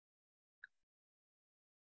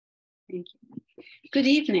Thank you. Good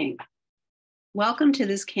evening. Welcome to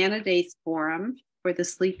this candidates forum for the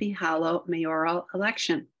Sleepy Hollow mayoral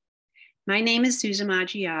election. My name is Susan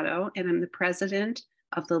Maggiato, and I'm the president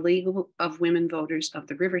of the League of Women Voters of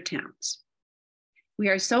the River Towns. We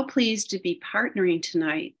are so pleased to be partnering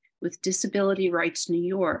tonight with Disability Rights New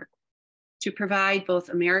York to provide both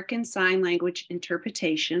American Sign Language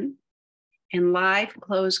interpretation and live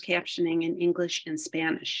closed captioning in English and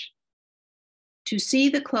Spanish. To see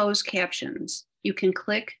the closed captions, you can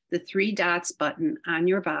click the 3 dots button on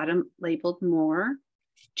your bottom labeled More,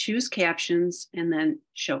 choose Captions, and then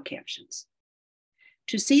Show Captions.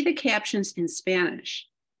 To see the captions in Spanish,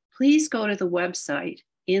 please go to the website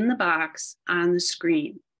in the box on the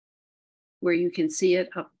screen where you can see it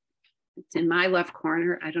up. It's in my left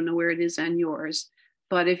corner. I don't know where it is on yours,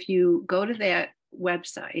 but if you go to that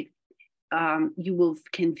website, you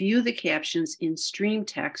can view the captions in stream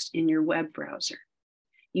text in your web browser.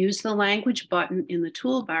 Use the language button in the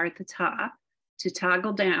toolbar at the top to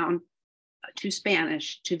toggle down to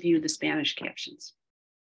Spanish to view the Spanish captions.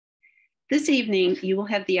 This evening, you will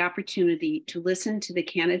have the opportunity to listen to the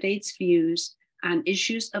candidates' views on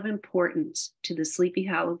issues of importance to the Sleepy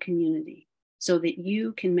Hollow community so that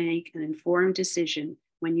you can make an informed decision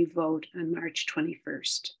when you vote on March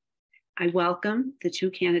 21st. I welcome the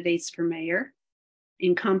 2 candidates for mayor,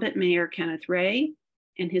 incumbent Mayor Kenneth Ray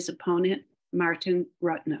and his opponent, Martin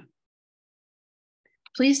Rutna.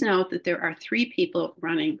 Please note that there are 3 people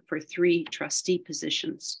running for 3 trustee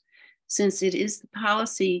positions. Since it is the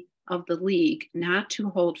policy of the League not to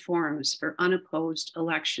hold forums for unopposed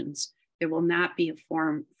elections, there will not be a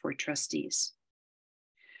forum for trustees.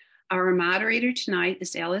 Our moderator tonight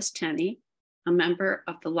is Alice Tenney, a member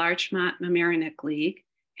of the Larchmont Mamaroneck League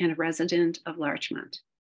and a resident of Larchmont.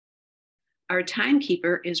 Our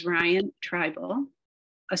timekeeper is Ryan Tribal,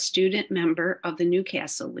 a student member of the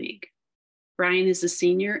Newcastle League. Ryan is a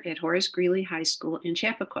senior at Horace Greeley High School in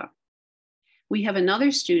Chappaqua. We have another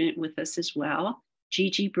student with us as well,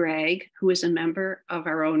 Gigi Bragg, who is a member of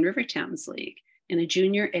our own Rivertowns League and a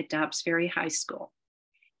junior at Dobbs Ferry High School.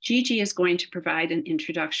 Gigi is going to provide an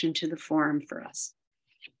introduction to the forum for us.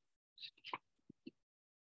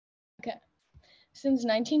 Okay. Since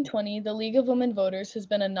 1920, the League of Women Voters has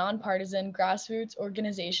been a nonpartisan, grassroots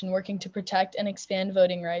organization working to protect and expand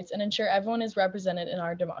voting rights and ensure everyone is represented in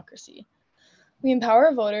our democracy. We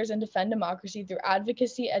empower voters and defend democracy through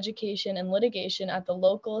advocacy, education, and litigation at the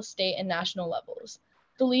local, state, and national levels.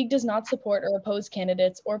 The League does not support or oppose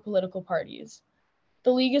candidates or political parties.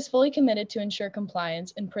 The League is fully committed to ensure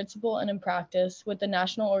compliance in principle and in practice with the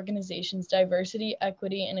national organization's diversity,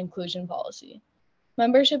 equity, and inclusion policy.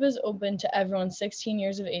 Membership is open to everyone 16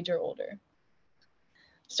 years of age or older.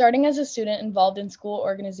 Starting as a student involved in school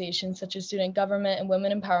organizations such as Student Government and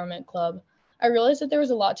Women Empowerment Club, I realized that there was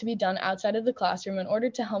a lot to be done outside of the classroom in order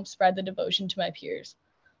to help spread the devotion to my peers.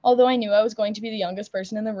 Although I knew I was going to be the youngest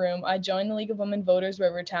person in the room, I joined the League of Women Voters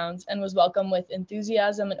River Towns and was welcomed with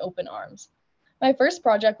enthusiasm and open arms. My first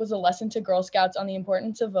project was a lesson to Girl Scouts on the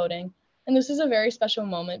importance of voting, and this was a very special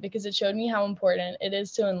moment because it showed me how important it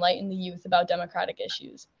is to enlighten the youth about democratic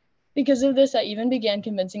issues. Because of this, I even began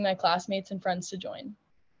convincing my classmates and friends to join.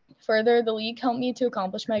 Further, the League helped me to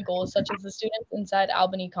accomplish my goals, such as the Students Inside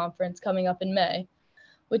Albany conference coming up in May,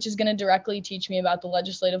 which is going to directly teach me about the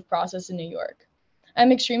legislative process in New York.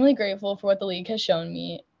 I'm extremely grateful for what the League has shown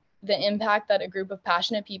me, the impact that a group of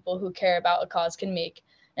passionate people who care about a cause can make,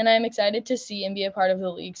 and I am excited to see and be a part of the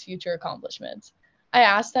League's future accomplishments. I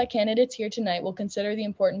ask that candidates here tonight will consider the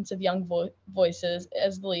importance of young voices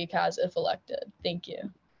as the League has if elected. Thank you.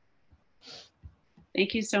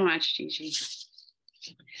 Thank you so much, Gigi.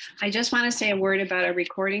 I just want to say a word about our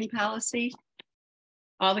recording policy.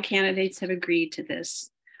 All the candidates have agreed to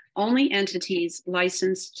this. Only entities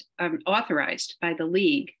licensed, authorized by the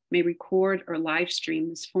League may record or live stream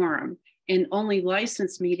this forum, and only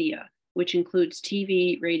licensed media, which includes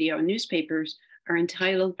TV, radio, and newspapers, are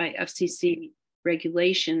entitled by FCC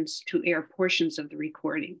regulations to air portions of the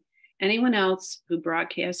recording. Anyone else who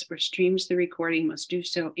broadcasts or streams the recording must do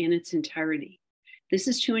so in its entirety. This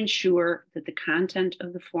is to ensure that the content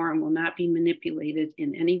of the forum will not be manipulated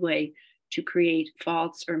in any way to create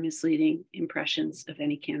false or misleading impressions of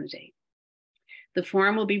any candidate. The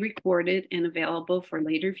forum will be recorded and available for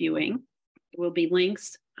later viewing. There will be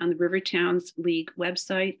links on the Rivertowns League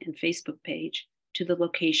website and Facebook page to the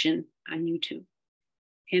location on YouTube.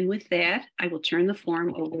 And with that, I will turn the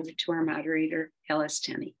forum over to our moderator, Alice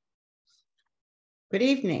Tenney. Good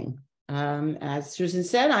evening. As Susan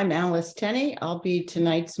said, I'm Alice Tenney. I'll be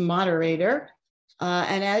tonight's moderator.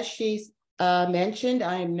 And as she mentioned,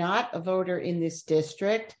 I am not a voter in this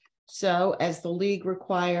district. So as the league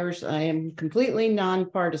requires, I am completely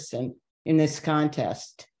nonpartisan in this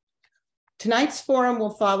contest. Tonight's forum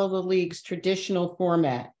will follow the league's traditional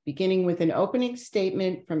format, beginning with an opening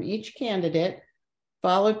statement from each candidate,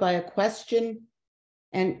 followed by a question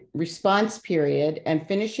and response period, and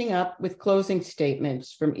finishing up with closing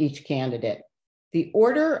statements from each candidate. The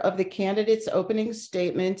order of the candidates' opening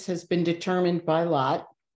statements has been determined by lot.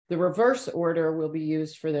 The reverse order will be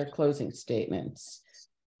used for their closing statements.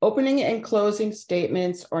 Opening and closing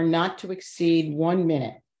statements are not to exceed 1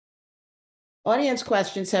 minute. Audience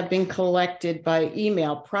questions have been collected by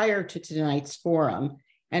email prior to tonight's forum,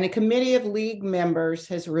 and a committee of league members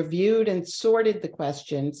has reviewed and sorted the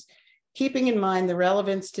questions, keeping in mind the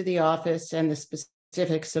relevance to the office and the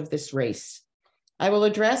specifics of this race. I will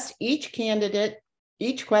address each question,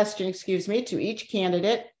 to each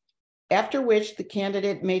candidate, after which the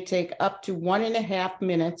candidate may take up to 1.5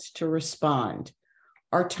 minutes to respond.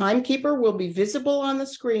 Our timekeeper will be visible on the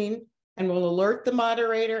screen and will alert the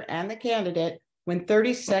moderator and the candidate when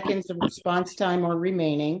 30 seconds of response time are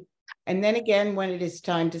remaining, and then again when it is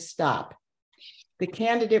time to stop. The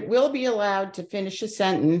candidate will be allowed to finish a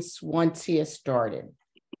sentence once he has started.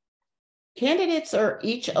 Candidates are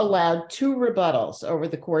each allowed 2 rebuttals over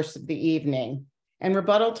the course of the evening, and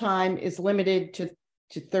rebuttal time is limited to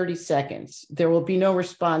 30 seconds. There will be no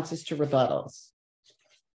responses to rebuttals.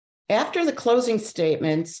 After the closing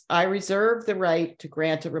statements, I reserve the right to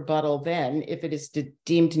grant a rebuttal then if it is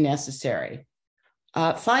deemed necessary.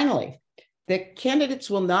 Finally, the candidates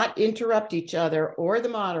will not interrupt each other or the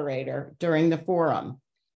moderator during the forum.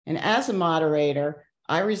 And as a moderator,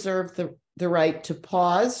 I reserve the right to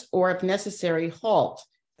pause or, if necessary, halt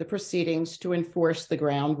the proceedings to enforce the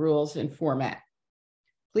ground rules and format.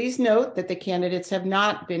 Please note that the candidates have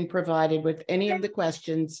not been provided with any of the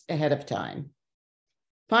questions ahead of time.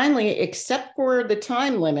 Finally, except for the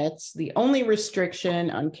time limits, the only restriction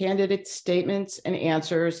on candidate statements and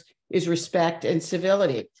answers is respect and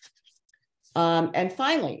civility. And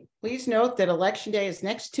finally, please note that Election Day is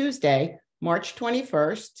next Tuesday, March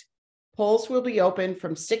 21st. Polls will be open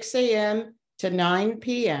from 6 a.m. to 9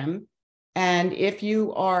 p.m. And if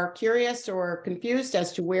you are curious or confused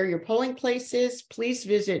as to where your polling place is, please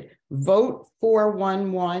visit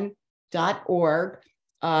vote411.org.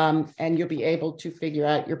 And you'll be able to figure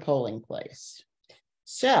out your polling place.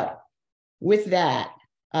 So with that,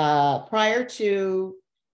 prior to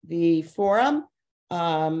the forum,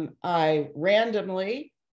 I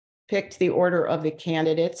randomly picked the order of the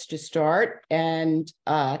candidates to start, and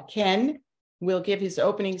Ken will give his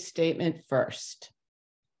opening statement first.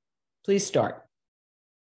 Please start.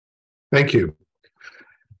 Thank you.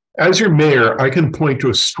 As your mayor, I can point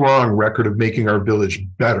to a strong record of making our village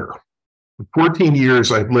better. For 14 years,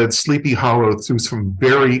 I've led Sleepy Hollow through some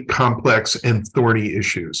very complex and thorny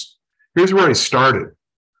issues. Here's where I started.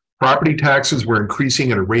 Property taxes were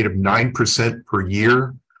increasing at a rate of 9% per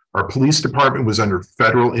year. Our police department was under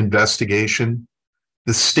federal investigation.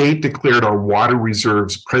 The state declared our water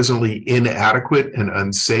reserves presently inadequate and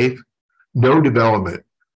unsafe. No development,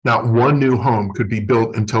 not one new home could be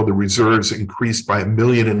built until the reserves increased by 1.5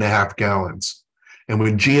 million gallons. And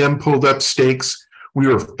when GM pulled up stakes, we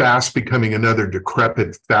were fast becoming another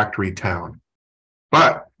decrepit factory town.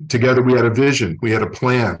 But together we had a vision, we had a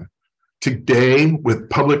plan. Today, with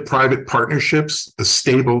public-private partnerships, a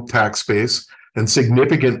stable tax base, and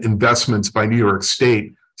significant investments by New York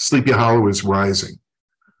State, Sleepy Hollow is rising.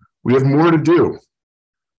 We have more to do.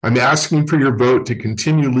 I'm asking for your vote to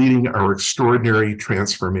continue leading our extraordinary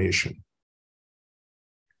transformation.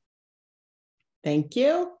 Thank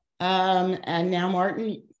you. And now,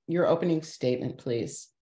 Martin, your opening statement, please.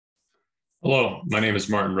 Hello, my name is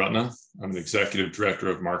Martin Rutna. I'm the Executive Director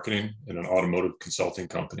of Marketing in an automotive consulting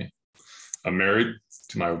company. I'm married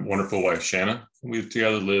to my wonderful wife, Shanna, and we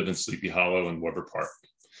together live in Sleepy Hollow and Weber Park.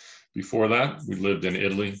 Before that, we lived in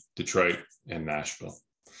Italy, Detroit, and Nashville.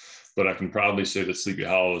 But I can proudly say that Sleepy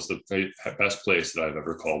Hollow is the best place that I've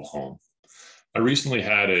ever called home. I recently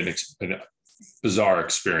had a bizarre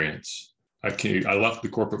experience. I left the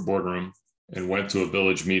corporate boardroom and went to a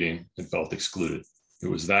village meeting and felt excluded. It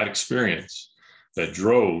was that experience that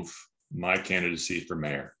drove my candidacy for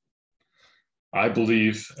mayor. I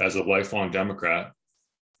believe, as a lifelong Democrat,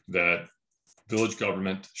 that village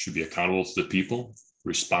government should be accountable to the people,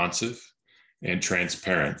 responsive, and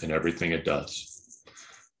transparent in everything it does.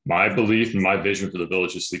 My belief and my vision for the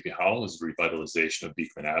village of Sleepy Hollow is the revitalization of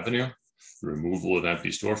Beekman Avenue, the removal of empty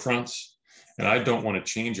storefronts, and I don't want to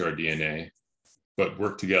change our DNA, but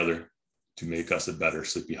work together to make us a better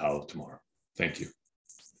Sleepy Hollow tomorrow. Thank you.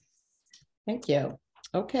 Thank you.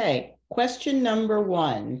 Okay, question number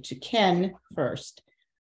 1 to Ken first.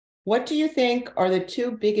 What do you think are the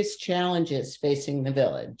two biggest challenges facing the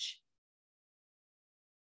village?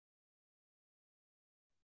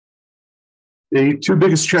 The two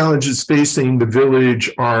biggest challenges facing the village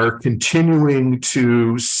are continuing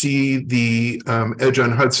to see the Edge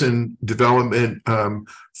on Hudson development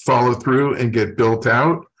follow through and get built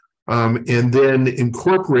out, and then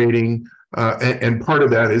incorporating, and part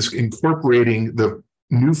of that is incorporating the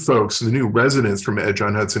new folks, the new residents from Edge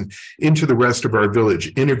on Hudson into the rest of our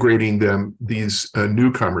village, integrating them, these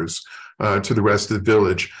newcomers, to the rest of the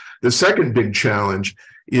village. The second big challenge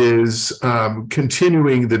is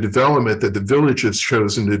continuing the development that the village has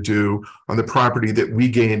chosen to do on the property that we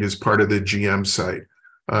gained as part of the GM site.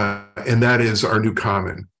 And that is our new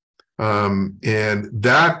common. And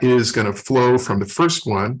that is going to flow from the first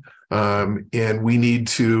one. And we need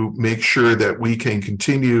to make sure that we can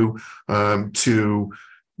continue to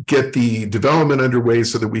get the development underway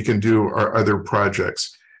so that we can do our other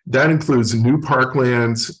projects. That includes new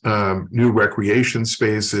parklands, new recreation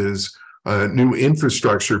spaces, new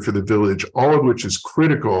infrastructure for the village, all of which is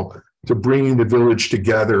critical to bringing the village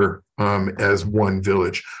together as one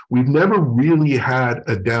village. We've never really had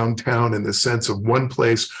a downtown in the sense of one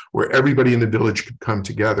place where everybody in the village could come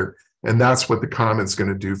together. And that's what the Common's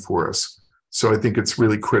going to do for us. So I think it's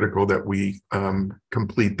really critical that we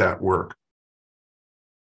complete that work.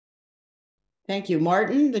 Thank you.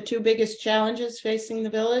 Martin, the two biggest challenges facing the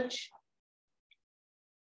village?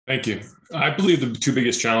 Thank you. I believe the two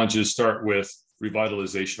biggest challenges start with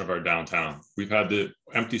revitalization of our downtown. We've had the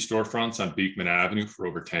empty storefronts on Beekman Avenue for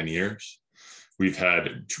over 10 years. We've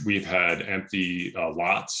had empty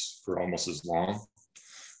lots for almost as long.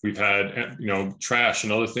 We've had trash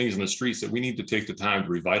and other things in the streets that we need to take the time to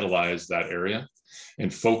revitalize that area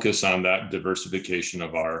and focus on that diversification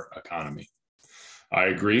of our economy. I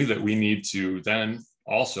agree that we need to then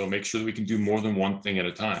also make sure that we can do more than one thing at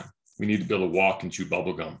a time. We need to be able to walk and chew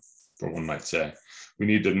bubblegum, for one might say. We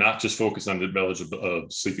need to not just focus on the village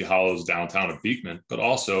of Sleepy Hollow's downtown of Beekman, but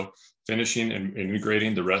also finishing and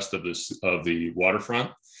integrating the rest of the waterfront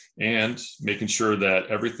and making sure that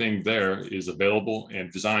everything there is available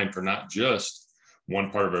and designed for not just one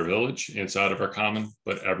part of our village inside of our common,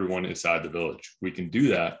 but everyone inside the village. We can do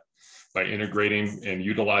that by integrating and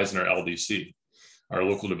utilizing our LDC. Our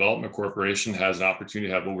local development corporation has an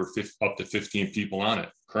opportunity to have up to 15 people on it.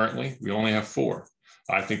 Currently, we only have 4.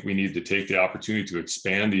 I think we need to take the opportunity to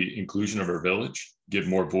expand the inclusion of our village, give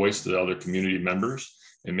more voice to the other community members,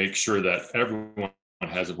 and make sure that everyone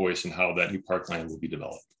has a voice in how that new parkland will be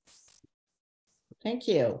developed. Thank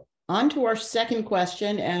you. On to our second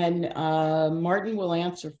question, and Martin will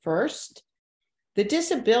answer first. The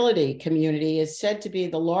disability community is said to be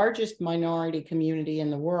the largest minority community in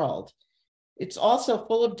the world. It's also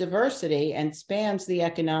full of diversity and spans the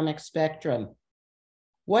economic spectrum.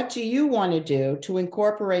 What do you want to do to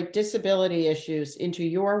incorporate disability issues into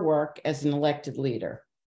your work as an elected leader?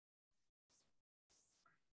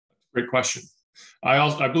 Great question.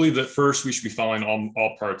 I believe that first we should be following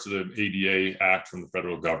all parts of the ADA Act from the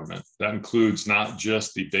federal government. That includes not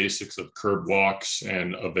just the basics of curb walks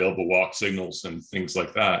and available walk signals and things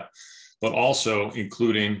like that, but also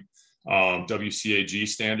including WCAG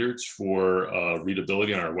standards for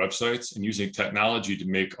readability on our websites and using technology to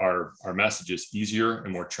make our messages easier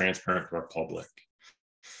and more transparent to our public.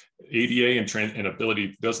 ADA and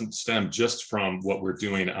ability doesn't stem just from what we're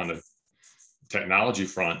doing on the technology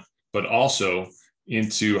front, but also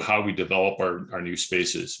into how we develop our new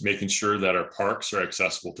spaces, making sure that our parks are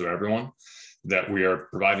accessible to everyone, that we are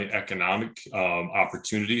providing economic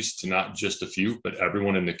opportunities to not just a few, but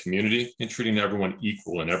everyone in the community, and treating everyone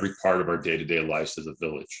equal in every part of our day-to-day lives as a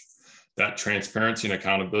village. That transparency and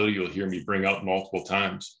accountability you'll hear me bring up multiple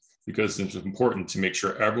times, because it's important to make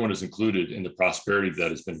sure everyone is included in the prosperity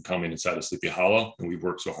that has been coming inside of Sleepy Hollow, and we've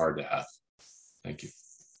worked so hard to have. Thank you.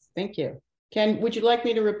 Thank you. Ken, would you like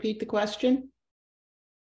me to repeat the question?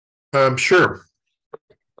 Sure.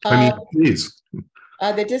 Please.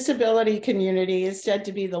 The disability community is said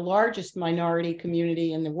to be the largest minority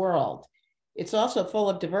community in the world. It's also full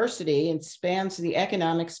of diversity and spans the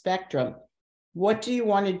economic spectrum. What do you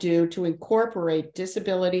want to do to incorporate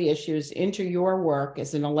disability issues into your work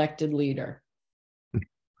as an elected leader?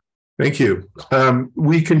 Thank you.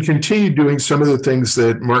 We can continue doing some of the things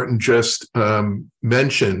that Martin just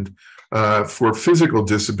mentioned for physical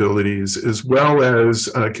disabilities, as well as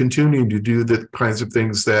continuing to do the kinds of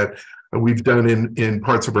things that we've done in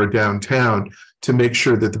parts of our downtown to make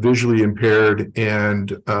sure that the visually impaired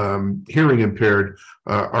and hearing impaired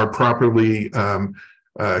are properly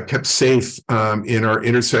kept safe in our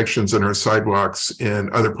intersections and our sidewalks and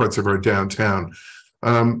other parts of our downtown.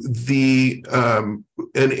 An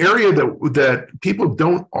area that people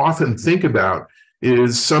don't often think about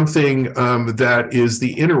is something that is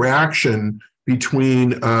the interaction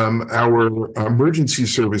between our emergency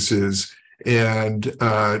services and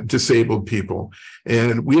disabled people.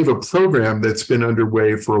 And we have a program that's been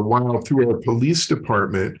underway for a while through our police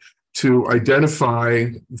department to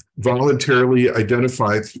voluntarily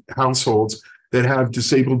identify households that have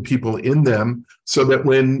disabled people in them, so that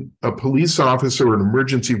when a police officer or an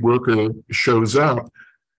emergency worker shows up,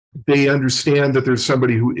 they understand that there's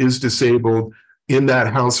somebody who is disabled in that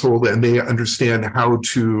household, and they understand how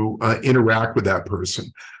to interact with that person.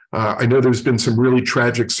 I know there's been some really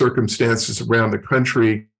tragic circumstances around the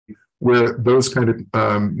country where those kind of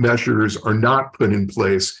measures are not put in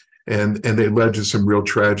place, and they led to some real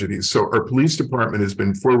tragedies. So our police department has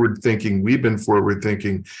been forward thinking. We've been forward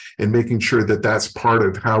thinking and making sure that that's part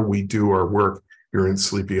of how we do our work here in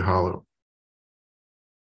Sleepy Hollow.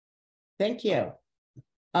 Thank you.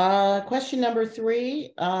 Question number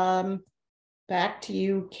 3, back to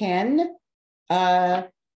you, Ken.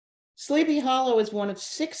 Sleepy Hollow is one of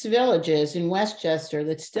 6 villages in Westchester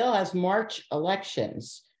that still has March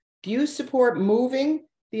elections. Do you support moving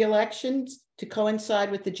the elections to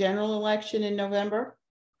coincide with the general election in November?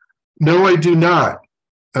 No, I do not.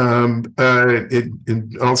 I'll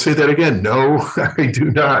say that again. No, I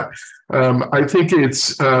do not. I think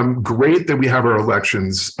it's great that we have our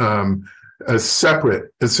elections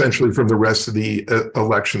separate, essentially, from the rest of the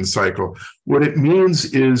election cycle. What it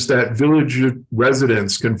means is that village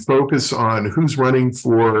residents can focus on who's running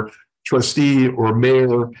for trustee or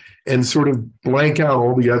mayor and sort of blank out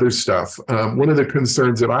all the other stuff. One of the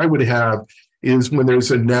concerns that I would have is when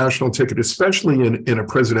there's a national ticket, especially in a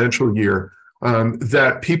presidential year,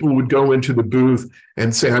 that people would go into the booth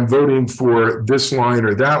and say, I'm voting for this line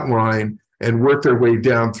or that line, and work their way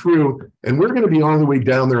down through. And we're going to be all the way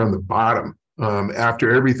down there on the bottom after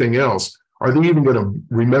everything else. Are they even going to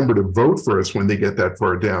remember to vote for us when they get that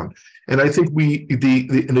far down? And I think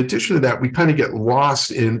in addition to that, we kind of get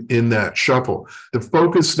lost in that shuffle. The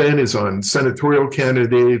focus then is on senatorial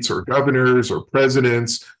candidates or governors or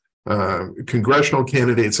presidents, congressional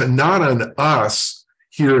candidates, and not on us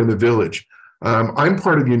here in the village. I'm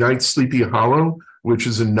part of Unite Sleepy Hollow, which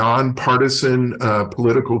is a nonpartisan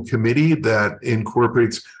political committee that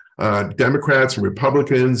incorporates Democrats and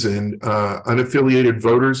Republicans and unaffiliated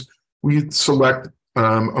voters. We select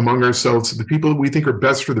among ourselves the people that we think are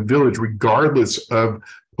best for the village, regardless of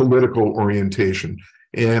political orientation.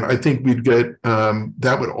 And I think we'd get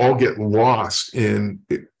that would all get lost in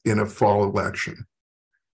a fall election.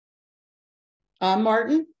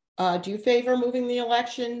 Martin, do you favor moving the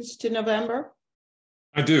elections to November?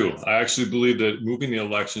 I do. I actually believe that moving the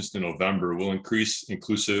elections to November will increase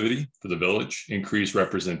inclusivity for the village, increase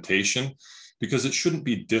representation, because it shouldn't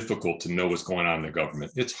be difficult to know what's going on in the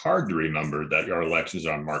government. It's hard to remember that our elections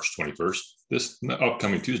are on March 21st, this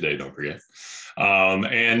upcoming Tuesday, don't forget.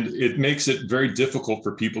 And it makes it very difficult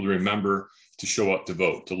for people to remember to show up to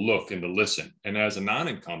vote, to look and to listen. And as a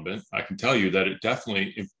non-incumbent, I can tell you that it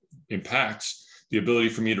definitely impacts the ability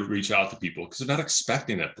for me to reach out to people because they're not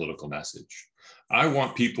expecting that political message. I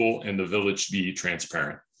want people in the village to be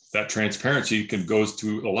transparent. That transparency goes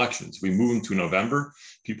to elections. We move them to November,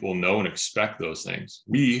 people know and expect those things.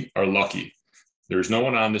 We are lucky. There's no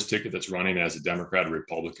one on this ticket that's running as a Democrat or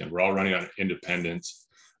Republican. We're all running on independent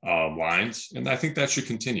lines, and I think that should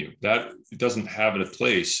continue. That doesn't have a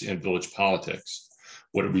place in village politics.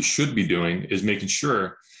 What we should be doing is making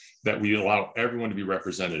sure that we allow everyone to be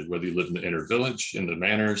represented, whether you live in the inner village, in the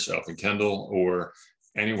manors, up in Kendall, or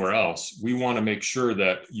anywhere else. We want to make sure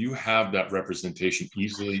that you have that representation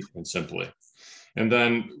easily and simply. And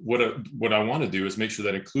then what I want to do is make sure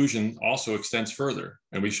that inclusion also extends further,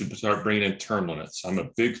 and we should start bringing in term limits. I'm a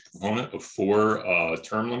big proponent of 4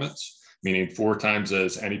 term limits, meaning 4 times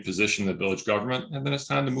as any position in the village government, and then it's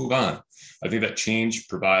time to move on. I think that change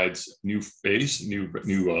provides new face, new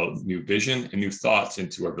vision, and new thoughts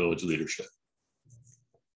into our village leadership.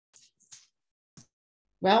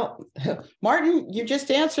 Well, Martin, you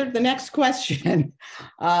just answered the next question,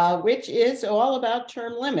 which is all about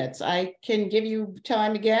term limits. I can give you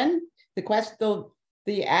time again.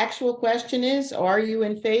 The actual question is, are you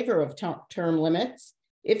in favor of term limits?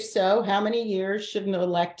 If so, how many years should an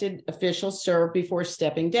elected official serve before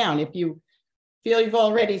stepping down? If you feel you've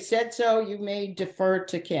already said so, you may defer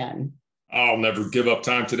to Ken. I'll never give up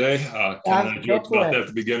time today. Ken and I joked about that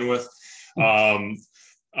to begin with.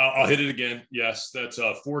 I'll hit it again. Yes, that's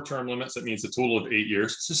 4 term limits. That means a total of 8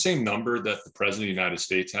 years. It's the same number that the President of the United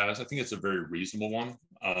States has. I think it's a very reasonable one.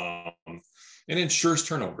 And and ensures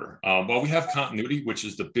turnover. While we have continuity, which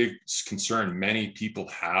is the big concern many people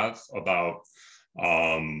have about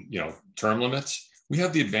term limits, we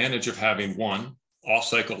have the advantage of having one,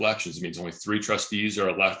 off-cycle elections. It means only 3 trustees are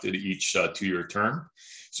elected each 2-year term.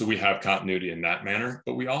 So we have continuity in that manner,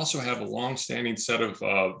 but we also have a long-standing set of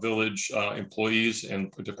village employees and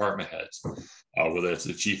department heads, whether it's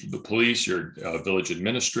the chief of the police, your village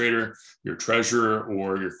administrator, your treasurer,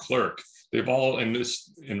 or your clerk. They've all in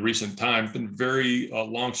recent time been very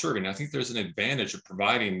long-serving. I think there's an advantage of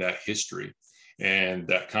providing that history and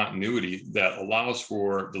that continuity that allows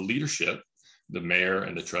for the leadership, the mayor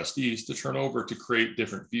and the trustees, to turn over to create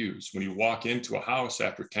different views. When you walk into a house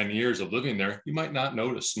after 10 years of living there, you might not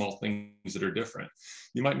notice small things that are different.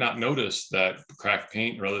 You might not notice that cracked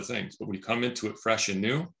paint or other things, but when you come into it fresh and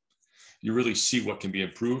new, you really see what can be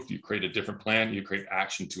improved. You create a different plan, you create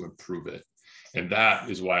action to improve it. And that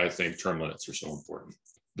is why I think term limits are so important,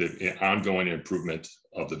 the ongoing improvement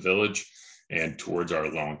of the village and towards our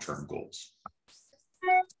long-term goals.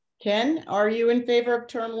 Ken, are you in favor of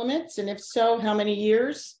term limits? And if so, how many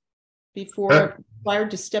years before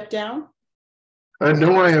required to step down?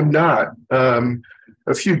 No, I am not.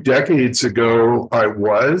 A few decades ago, I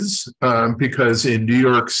was, because in New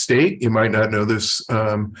York State, you might not know this,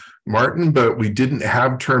 Martin, but we didn't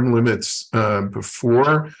have term limits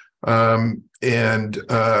before. We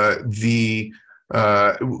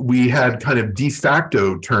had kind of de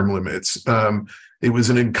facto term limits. It was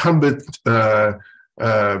an incumbent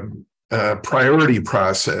priority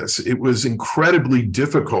process. It was incredibly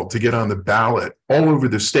difficult to get on the ballot all over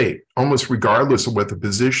the state, almost regardless of what the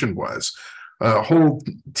position was. Whole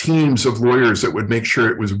teams of lawyers that would make sure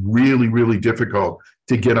it was really, really difficult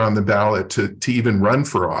to get on the ballot to even run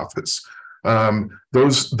for office.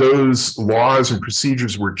 Those laws and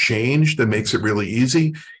procedures were changed. That makes it really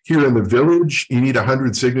easy. Here in the village, you need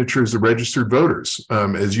 100 signatures of registered voters.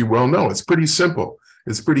 As you well know, it's pretty simple.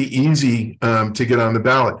 It's pretty easy to get on the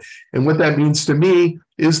ballot. And what that means to me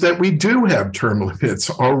is that we do have term limits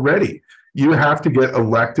already. You have to get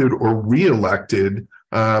elected or reelected.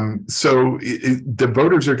 So the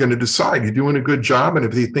voters are going to decide you're doing a good job. And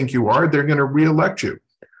if they think you are, they're going to reelect you.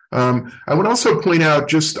 I would also point out,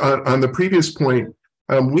 just on the previous point,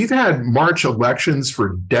 we've had March elections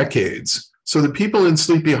for decades. So the people in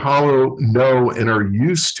Sleepy Hollow know and are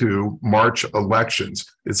used to March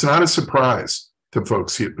elections. It's not a surprise to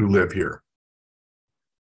folks who live here.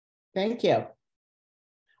 Thank you.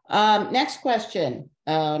 Next question.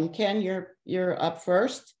 Ken, you're up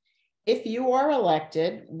first. If you are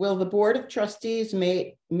elected, will the Board of Trustees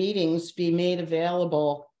meetings be made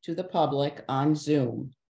available to the public on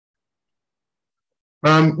Zoom?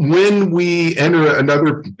 When we enter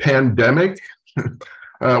another pandemic,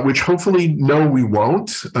 which hopefully, no, we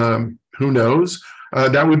won't, who knows,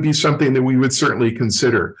 that would be something that we would certainly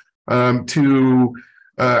consider.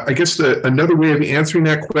 I guess another way of answering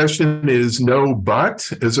that question is no,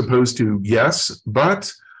 but, as opposed to yes,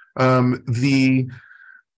 but. The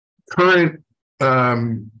current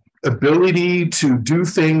ability to do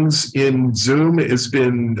things in Zoom has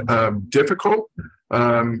been difficult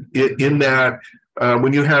in that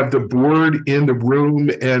when you have the board in the room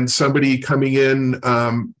and somebody coming in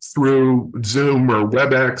through Zoom or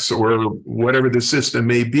WebEx or whatever the system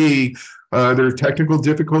may be, there are technical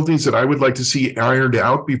difficulties that I would like to see ironed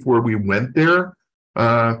out before we went there.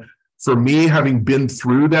 For me, having been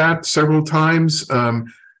through that several times,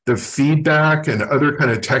 the feedback and other kind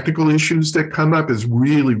of technical issues that come up is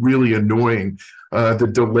really, really annoying. The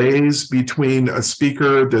delays between a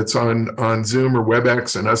speaker that's on Zoom or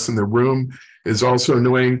WebEx and us in the room is also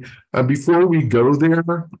annoying. Before we go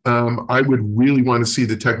there, I would really want to see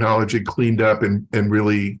the technology cleaned up and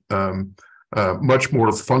really much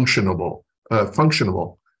more functional,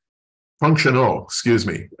 excuse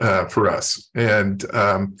me, for us. And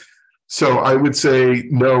so I would say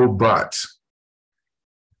no, but.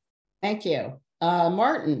 Thank you.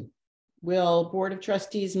 Martin, will Board of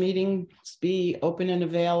Trustees meetings be open and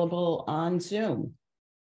available on Zoom?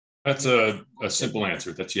 That's a simple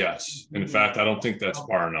answer. That's yes. In fact, I don't think that's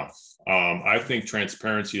far enough. I think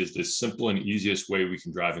transparency is the simple and easiest way we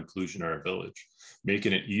can drive inclusion in our village,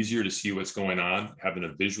 making it easier to see what's going on, having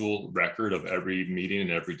a visual record of every meeting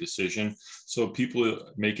and every decision, so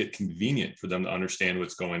people make it convenient for them to understand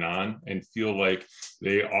what's going on and feel like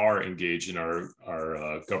they are engaged in our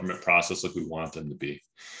government process like we want them to be.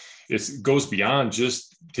 It goes beyond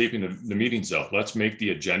just taping the meetings up. Let's make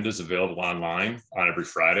the agendas available online on every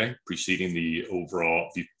Friday, preceding the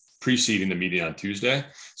meeting on Tuesday,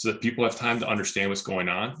 so that people have time to understand what's going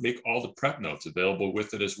on. Make all the prep notes available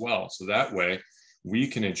with it as well. So that way we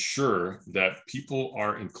can ensure that people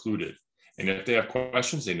are included And if they have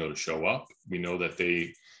questions, they know to show up. We know that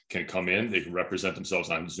they can come in, they can represent themselves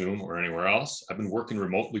on Zoom or anywhere else. I've been working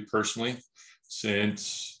remotely personally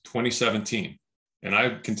since 2017. And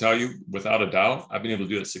I can tell you without a doubt, I've been able to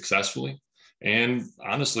do it successfully and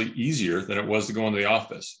honestly easier than it was to go into the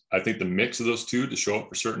office. I think the mix of those two to show up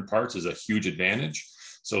for certain parts is a huge advantage.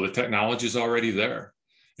 So the technology is already there.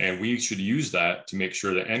 And we should use that to make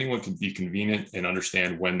sure that anyone can be convenient and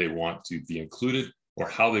understand when they want to be included or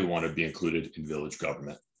how they want to be included in village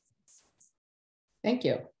government. Thank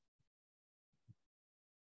you.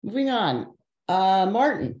 Moving on,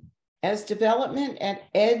 Martin, as development at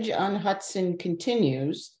Edge on Hudson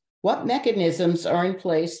continues, what mechanisms are in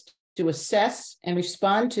place to assess and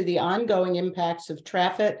respond to the ongoing impacts of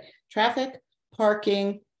traffic,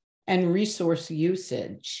 parking, and resource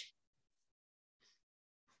usage?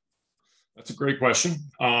 That's a great question.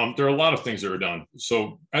 There are a lot of things that are done.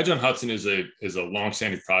 So Edge on Hudson is a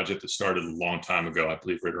longstanding project that started a long time ago, I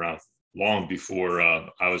believe right around long before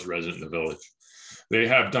I was resident in the village. They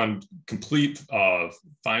have done complete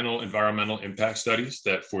final environmental impact studies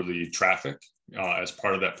that for the traffic as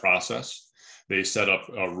part of that process. They set up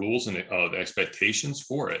rules and expectations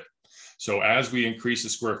for it. So as we increase the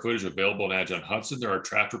square footage available in Edge on Hudson, there are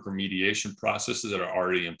traffic remediation processes that are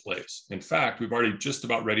already in place. In fact, we've already just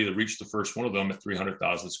about ready to reach the first one of them at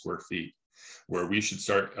 300,000 square feet, where we should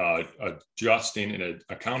start adjusting and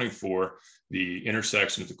accounting for the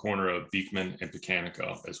intersection at the corner of Beekman and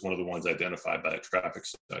Pecanico as one of the ones identified by the traffic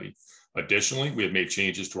study. Additionally, we have made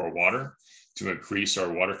changes to our water to increase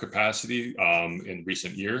our water capacity in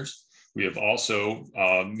recent years. We have also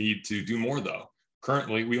need to do more though.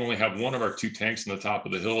 Currently, we only have one of our 2 tanks on the top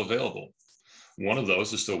of the hill available. One of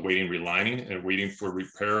those is still waiting relining and waiting for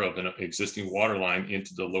repair of an existing water line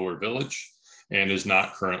into the lower village and is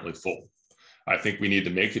not currently full. I think we need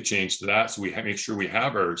to make a change to that so we make sure we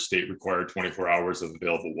have our state required 24 hours of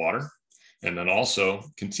available water, and then also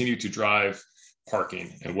continue to drive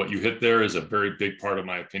parking. And what you hit there is a very big part, of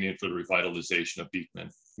my opinion, for the revitalization of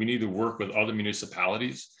Beekman. We need to work with other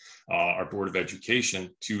municipalities, our Board of Education,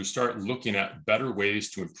 to start looking at better ways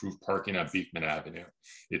to improve parking on Beekman Avenue.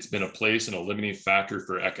 It's been a place and a limiting factor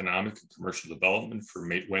for economic and commercial development for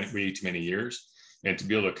way too many years. And to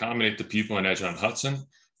be able to accommodate the people in Edge on Hudson,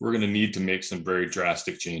 we're going to need to make some very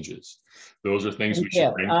drastic changes. Those are things we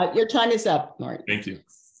should bring. Your time is up, Martin. Thank you.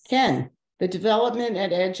 Ken, the development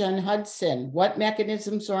at Edge on Hudson, what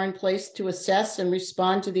mechanisms are in place to assess and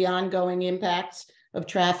respond to the ongoing impacts of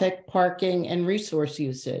traffic, parking, and resource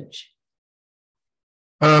usage?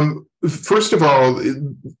 First of all,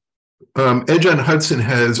 Edge on Hudson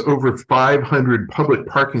has over 500 public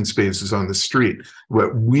parking spaces on the street,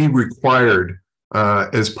 what we required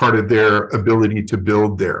as part of their ability to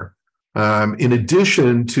build there. In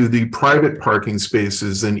addition to the private parking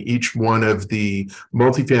spaces in each one of the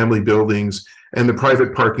multifamily buildings and the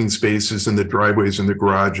private parking spaces in the driveways and the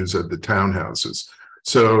garages of the townhouses.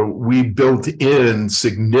 So we built in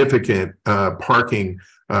significant parking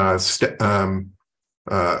for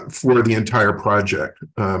the entire project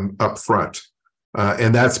up front.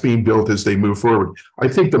 And that's being built as they move forward. I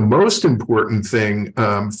think the most important thing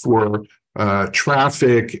for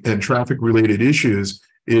traffic and traffic-related issues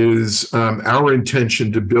is our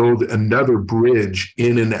intention to build another bridge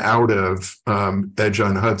in and out of Edge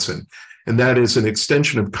on Hudson. And that is an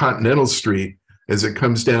extension of Continental Street as it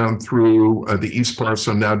comes down through the East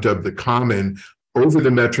Parcel, now dubbed the Common, over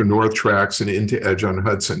the Metro North tracks and into Edge on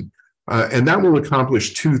Hudson. And that will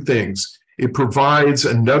accomplish 2 things. It provides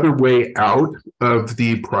another way out of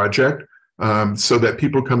the project so that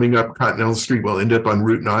people coming up Continental Street will end up on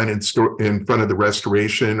Route 9 in front of the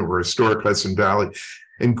Restoration or Historic Hudson Valley.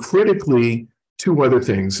 And critically, 2 other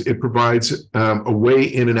things. It provides a way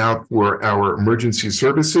in and out for our emergency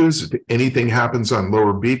services if anything happens on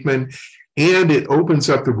Lower Beekman, and it opens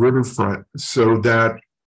up the riverfront so that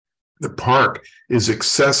the park is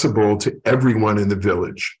accessible to everyone in the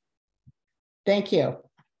village. Thank you.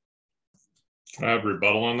 Can I have a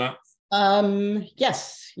rebuttal on that?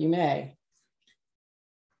 Yes, you may.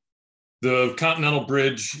 The Continental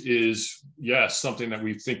Bridge is, yes, something that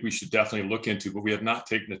we think we should definitely look into, but we have not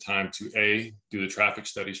taken the time to do the traffic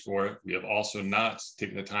studies for it. We have also not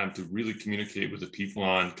taken the time to really communicate with the people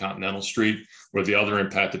on Continental Street or the other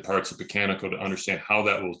impacted parts of Pecanico to understand how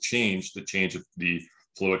that will change the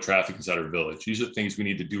flow of traffic inside our village. These are things we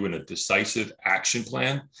need to do in a decisive action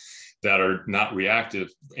plan that are not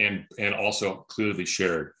reactive and also clearly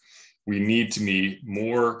shared. We need to be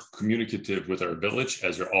more communicative with our village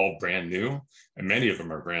as they're all brand new, and many of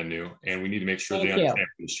them are brand new, and we need to make sure they understand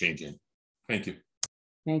what's changing. Thank you.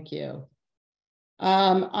 Thank you.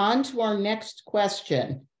 On to our next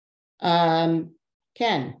question.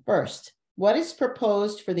 Ken, first, what is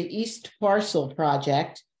proposed for the East Parcel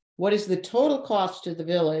project? What is the total cost to the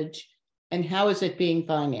village, and how is it being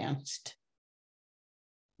financed?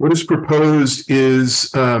 What is proposed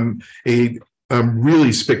is a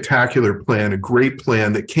really spectacular plan, a great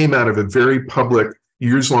plan that came out of a very public,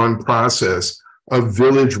 years-long process of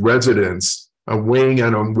village residents weighing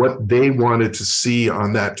in on what they wanted to see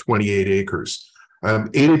on that 28 acres.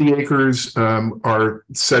 8 of the acres are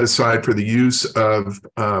set aside for the use of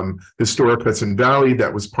historic Hudson Valley.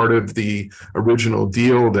 That was part of the original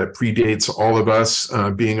deal that predates all of us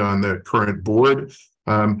being on the current board.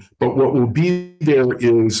 But what will be there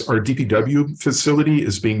is our DPW facility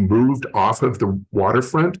is being moved off of the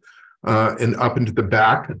waterfront and up into the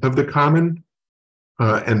back of the common.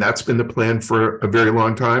 And that's been the plan for a very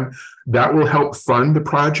long time. That will help fund the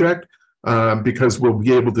project because we'll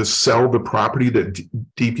be able to sell the property that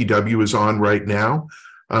DPW is on right now.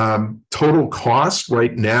 Total cost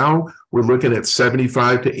right now, we're looking at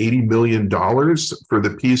 $75 to $80 million for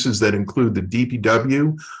the pieces that include the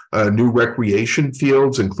DPW, new recreation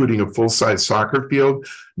fields, including a full-size soccer field,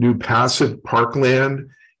 new passive parkland,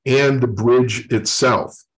 and the bridge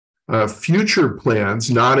itself. Future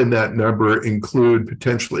plans, not in that number, include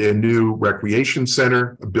potentially a new recreation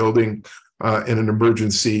center, a building, and an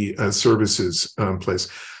emergency services place.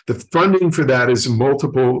 The funding for that is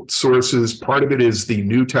multiple sources. Part of it is the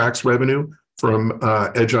new tax revenue from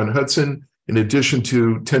Edge on Hudson, in addition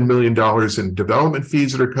to $10 million in development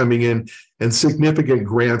fees that are coming in, and significant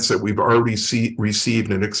grants that we've already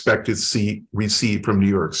received and expect to receive from New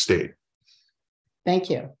York State. Thank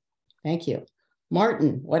you. Thank you.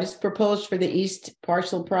 Martin, what is proposed for the East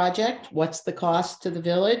Parcel project? What's the cost to the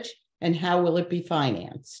village, and how will it be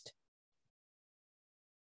financed?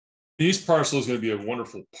 The East Parcel is going to be a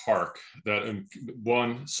wonderful park that,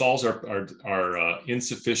 one, solves our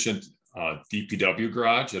insufficient DPW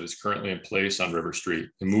garage that is currently in place on River Street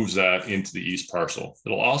and moves that into the East Parcel.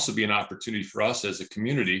 It'll also be an opportunity for us as a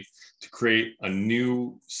community to create a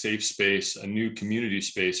new safe space, a new community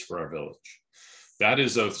space for our village. That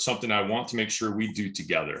is something I want to make sure we do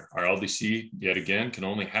together. Our LDC, yet again,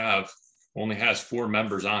 only has 4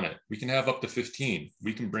 members on it. We can have up to 15.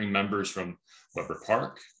 We can bring members from Weber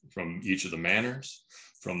Park, from each of the manors,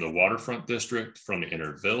 from the waterfront district, from the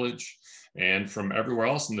inner village, and from everywhere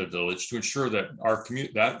else in the village to ensure that our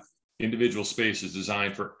community, that individual space is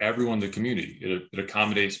designed for everyone in the community. It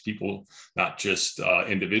accommodates people, not just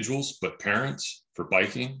individuals, but parents, for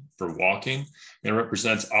biking, for walking, and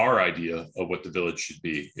represents our idea of what the village should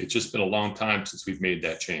be. It's just been a long time since we've made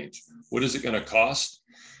that change. What is it going to cost?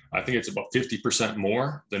 I think it's about 50%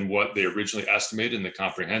 more than what they originally estimated in the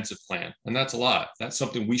comprehensive plan. And that's a lot. That's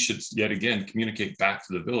something we should, yet again, communicate back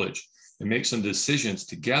to the village and make some decisions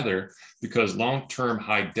together, because long-term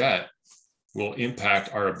high debt will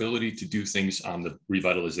impact our ability to do things on the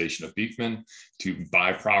revitalization of Beekman, to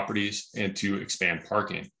buy properties, and to expand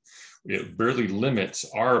parking. It barely limits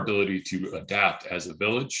our ability to adapt as a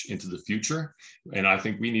village into the future. And I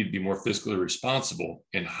think we need to be more fiscally responsible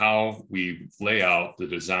in how we lay out the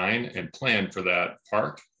design and plan for that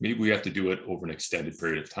park. Maybe we have to do it over an extended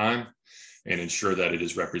period of time and ensure that it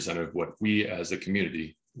is representative of what we as a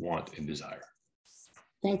community want and desire.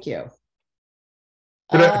 Thank you.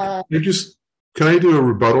 Can I do a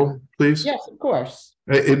rebuttal, please? Yes, of course.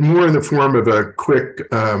 More in the form of a quick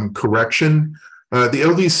correction. The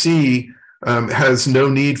LDC has no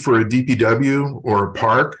need for a DPW or a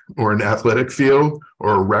park or an athletic field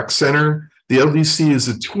or a rec center. The LDC is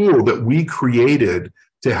a tool that we created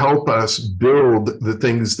to help us build the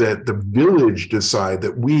things that the village decide,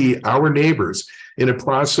 that we, our neighbors, in a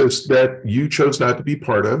process that you chose not to be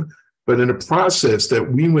part of, but in a process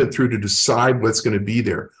that we went through to decide what's going to be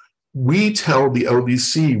there. We tell the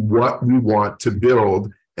LDC what we want to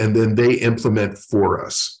build, and then they implement for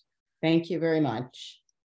us. Thank you very much.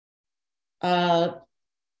 Martin,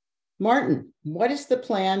 what is the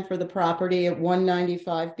plan for the property at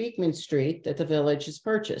 195 Beekman Street that the village has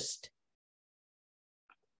purchased?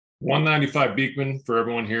 195 Beekman, for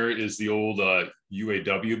everyone here, is the old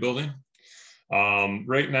UAW building.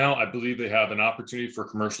 Right now, I believe they have an opportunity for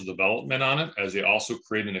commercial development on it, as they also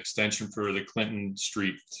create an extension for the Clinton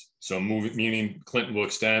Street. So meaning Clinton will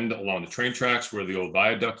extend along the train tracks where the old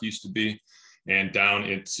viaduct used to be, and down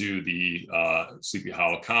into the Sleepy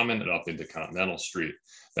Hollow Common and up into Continental Street.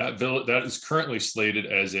 That is currently slated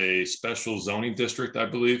as a special zoning district, I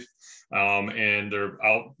believe, and they're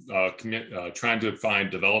out trying to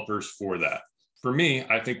find developers for that. For me,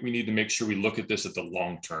 I think we need to make sure we look at this at the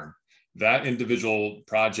long term. That individual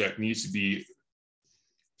project needs to be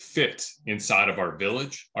fit inside of our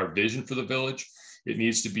village, our vision for the village, It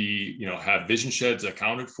needs to be, have vision sheds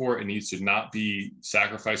accounted for. It needs to not be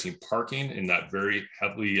sacrificing parking in that very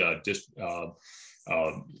heavily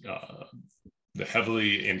the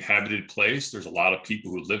heavily inhabited place. There's a lot of people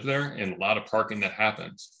who live there and a lot of parking that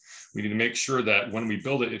happens. We need to make sure that when we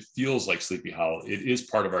build it, it feels like Sleepy Hollow. It is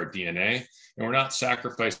part of our DNA, and we're not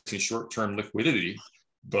sacrificing short-term liquidity,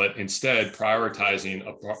 but instead prioritizing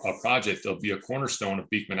a project that'll be a cornerstone of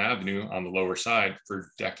Beekman Avenue on the lower side for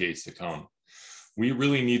decades to come. We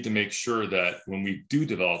really need to make sure that when we do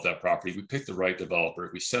develop that property, we pick the right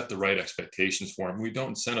developer, we set the right expectations for them. We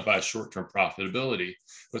don't incentivize short-term profitability,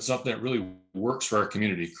 but something that really works for our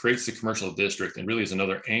community, creates the commercial district, and really is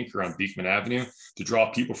another anchor on Beekman Avenue to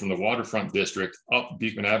draw people from the waterfront district up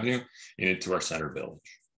Beekman Avenue and into our center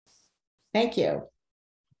village. Thank you.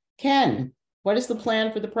 Ken, what is the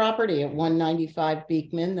plan for the property at 195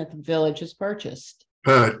 Beekman that the village has purchased?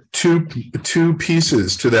 Two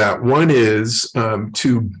pieces to that. One is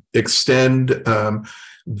to extend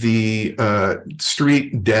the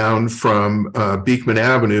street down from Beekman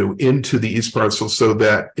Avenue into the east parcel, so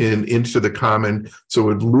that into the common, so it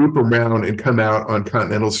would loop around and come out on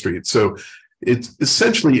Continental Street. So it's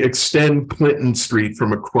essentially extend Clinton Street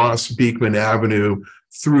from across Beekman Avenue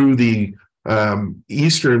through the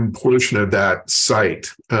eastern portion of that site.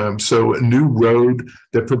 So a new road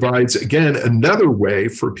that provides, again, another way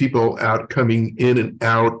for people coming in and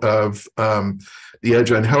out of the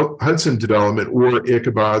Edge on Hudson development, or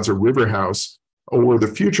Ichabod's or River House, or the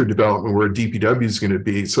future development where DPW is going to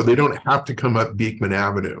be, so they don't have to come up Beekman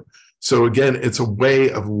Avenue. So again, it's a way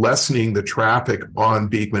of lessening the traffic on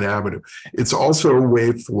Beekman Avenue. It's also a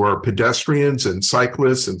way for pedestrians and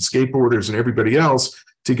cyclists and skateboarders and everybody else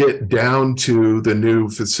to get down to the new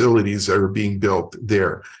facilities that are being built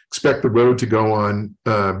there. Expect the road to go on,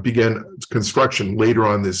 begin construction later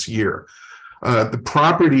on this year. The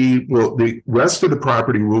rest of the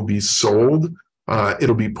property will be sold.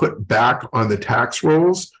 It'll be put back on the tax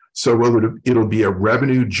rolls. So it'll be a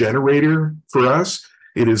revenue generator for us.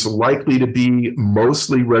 It is likely to be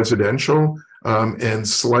mostly residential,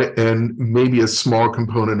 and maybe a small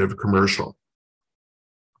component of commercial.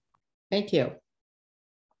 Thank you.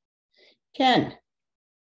 Ken,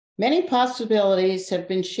 many possibilities have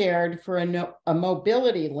been shared for a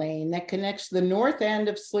mobility lane that connects the north end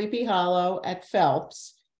of Sleepy Hollow at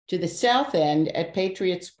Phelps to the south end at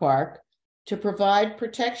Patriots Park to provide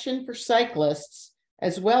protection for cyclists,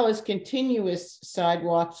 as well as continuous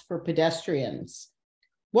sidewalks for pedestrians.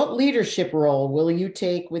 What leadership role will you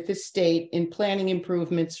take with the state in planning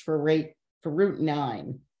improvements for Route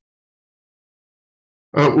 9?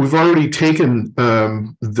 We've already taken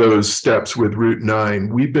those steps with Route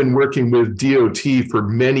 9. We've been working with DOT for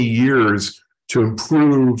many years to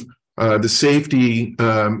improve the safety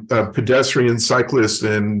of pedestrians, cyclists,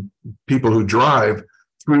 and people who drive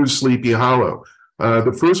through Sleepy Hollow.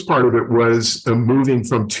 The first part of it was moving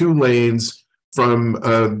from 2 lanes from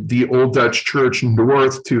the Old Dutch Church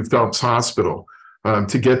north to Phelps Hospital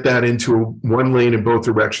to get that into 1 lane in both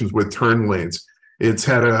directions with turn lanes. It's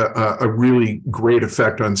had a really great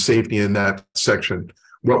effect on safety in that section.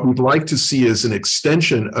 What we'd like to see is an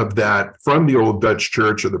extension of that from the Old Dutch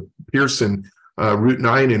Church or the Pearson Route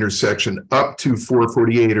 9 intersection up to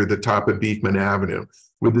 448 or the top of Beekman Avenue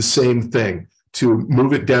with the same thing, to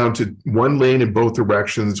move it down to 1 lane in both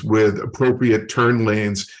directions with appropriate turn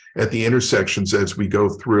lanes at the intersections as we go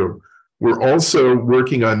through. We're also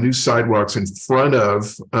working on new sidewalks in front of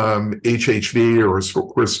HHV, or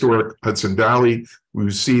Historic Hudson Valley. We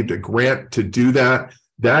received a grant to do that.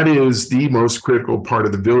 That is the most critical part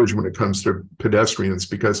of the village when it comes to pedestrians,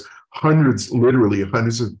 because literally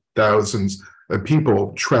hundreds of thousands of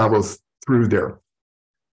people travel through there.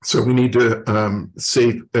 So we need to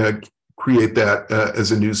create that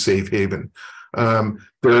as a new safe haven.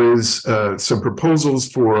 There is some proposals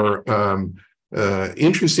for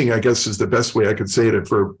interesting, I guess is the best way I could say it,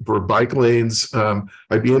 for bike lanes.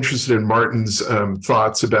 I'd be interested in Martin's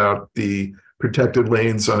thoughts about the protected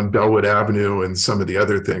lanes on Bellwood Avenue and some of the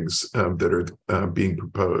other things that are being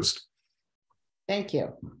proposed. Thank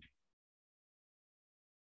you.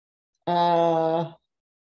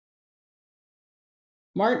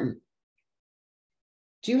 Martin,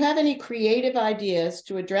 do you have any creative ideas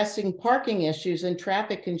to addressing parking issues and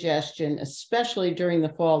traffic congestion, especially during the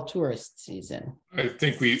fall tourist season? I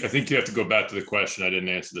think you have to go back to the question. I didn't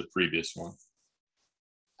answer the previous one.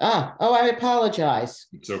 I apologize.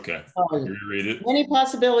 It's okay. Reread it. Many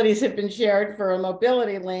possibilities have been shared for a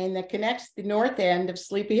mobility lane that connects the north end of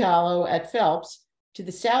Sleepy Hollow at Phelps to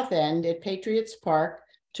the south end at Patriots Park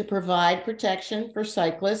to provide protection for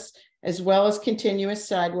cyclists, as well as continuous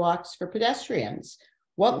sidewalks for pedestrians.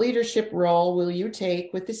 what leadership role will you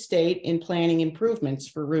take with the state in planning improvements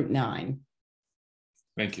for Route 9?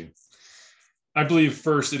 Thank you. I believe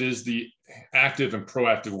first it is the active and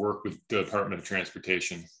proactive work with the Department of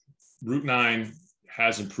Transportation. Route 9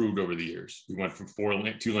 has improved over the years. We went from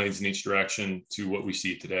 2 lanes in each direction to what we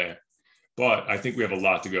see today. But I think we have a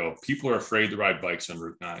lot to go. People are afraid to ride bikes on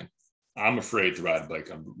Route 9. I'm afraid to ride a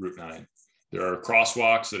bike on Route 9. There are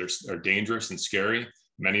crosswalks that are dangerous and scary.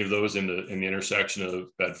 Many of those in the intersection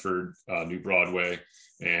of Bedford, New Broadway,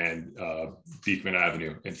 and Beekman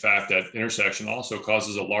Avenue. In fact, that intersection also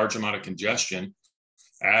causes a large amount of congestion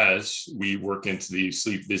as we work into the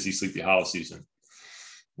busy Sleepy Hollow season.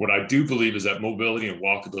 What I do believe is that mobility and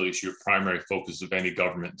walkability should be a primary focus of any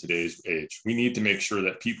government in today's age. We need to make sure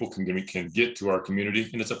that people can get to our community,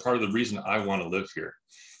 and it's a part of the reason I want to live here.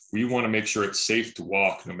 We want to make sure it's safe to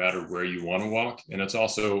walk no matter where you want to walk, and it's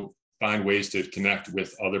also find ways to connect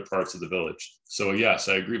with other parts of the village. So yes,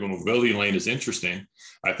 I agree, the mobility lane is interesting.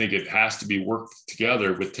 I think it has to be worked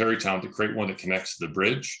together with Terrytown to create one that connects to the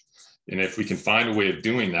bridge. And if we can find a way of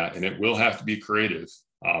doing that, and it will have to be creative,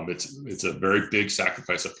 it's a very big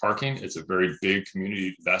sacrifice of parking. It's a very big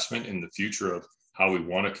community investment in the future of how we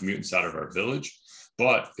want to commute inside of our village.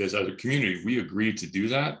 But as a community, we agreed to do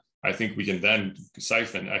that. I think we can then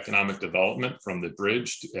siphon economic development from the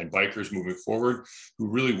bridge and bikers moving forward who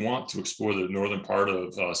really want to explore the northern part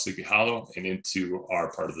of Sleepy Hollow and into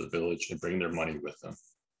our part of the village and bring their money with them.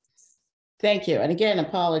 Thank you. And again,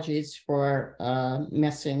 apologies for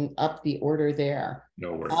messing up the order there.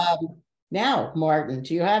 No worries. Now, Martin,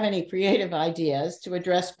 do you have any creative ideas to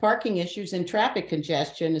address parking issues and traffic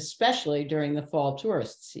congestion, especially during the fall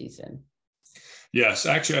tourist season? Yes,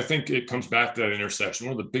 actually, I think it comes back to that intersection.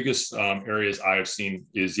 One of the biggest areas I have seen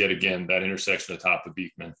is, yet again, that intersection at the top of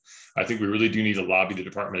Beekman. I think we really do need to lobby the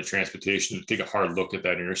Department of Transportation to take a hard look at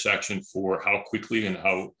that intersection for how quickly and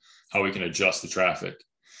how we can adjust the traffic.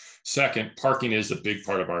 Second, parking is a big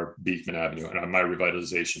part of our Beekman Avenue and on my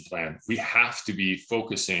revitalization plan. We have to be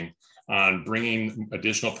focusing on bringing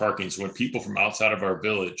additional parking. So when people from outside of our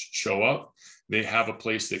village show up, they have a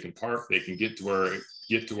place they can park, they can get to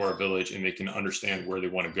our village, and they can understand where they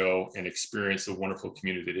want to go and experience the wonderful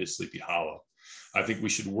community that is Sleepy Hollow. I think we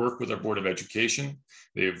should work with our Board of Education.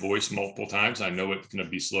 They have voiced multiple times. I know it's going to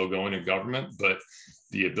be slow going in government, but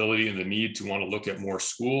the ability and the need to want to look at more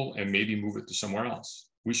school and maybe move it to somewhere else.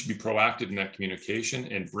 We should be proactive in that communication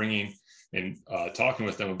and bringing and talking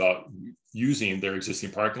with them about using their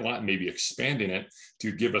existing parking lot and maybe expanding it to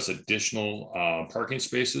give us additional parking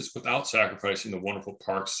spaces without sacrificing the wonderful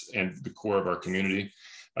parks and the core of our community.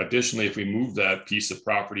 Additionally, if we move that piece of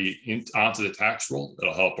property onto the tax roll,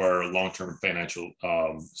 it'll help our long-term financial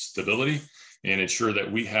stability and ensure that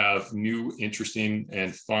we have new, interesting,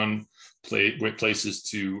 and fun places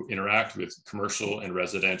to interact with commercial and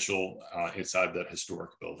residential inside that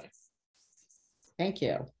historic building. Thank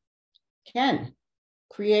you. Ken,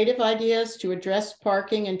 creative ideas to address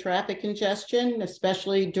parking and traffic congestion,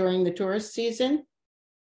 especially during the tourist season?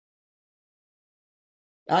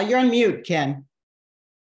 You're on mute, Ken.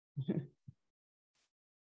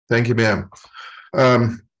 Thank you, ma'am.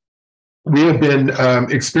 We have been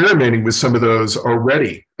experimenting with some of those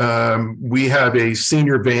already. We have a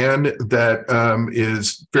senior van that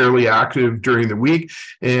is fairly active during the week.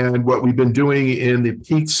 And what we've been doing in the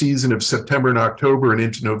peak season of September and October and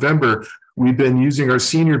into November, we've been using our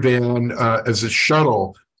senior van as a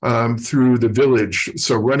shuttle through the village.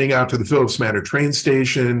 So running out to the Phillips Manor train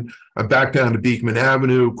station, back down to Beekman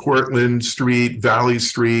Avenue, Cortlandt Street, Valley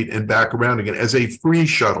Street, and back around again as a free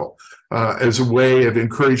shuttle. As a way of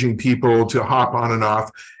encouraging people to hop on and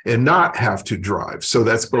off and not have to drive. So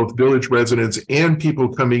that's both village residents and people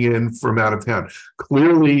coming in from out of town.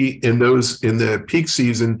 Clearly in the peak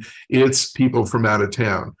season, it's people from out of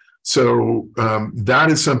town. So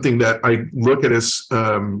that is something that I look at as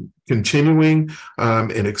continuing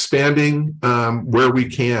and expanding where we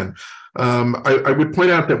can. I would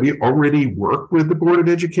point out that we already work with the Board of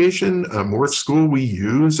Education. Morse School we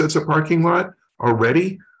use as a parking lot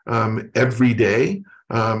already. Every day.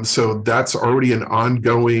 So that's already an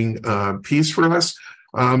ongoing piece for us.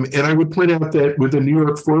 And I would point out that with the New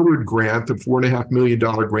York Forward grant, the $4.5 million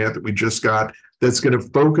grant that we just got, that's going to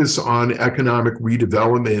focus on economic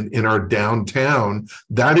redevelopment in our downtown,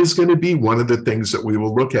 that is going to be one of the things that we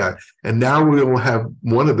will look at. And now we will have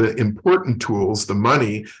one of the important tools, the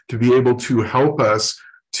money, to be able to help us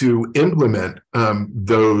to implement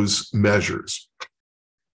those measures.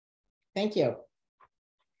 Thank you.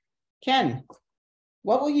 Ken,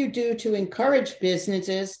 what will you do to encourage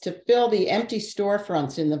businesses to fill the empty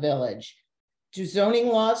storefronts in the village? Do zoning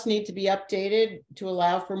laws need to be updated to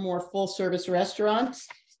allow for more full-service restaurants?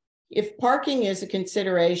 If parking is a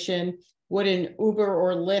consideration, would an Uber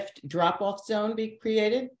or Lyft drop-off zone be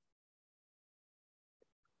created?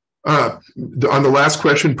 On the last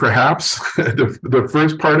question, perhaps the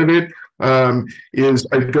first part of it is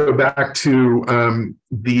I'd go back to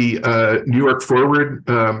the New York Forward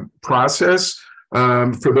process.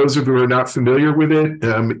 For those of you who are not familiar with it,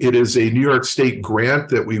 it is a New York State grant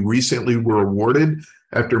that we recently were awarded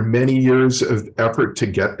after many years of effort to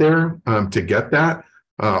get there, to get that.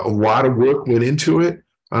 A lot of work went into it.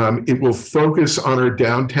 It will focus on our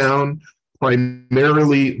downtown,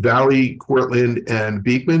 primarily Valley, Cortland, and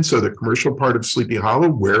Beekman, so the commercial part of Sleepy Hollow,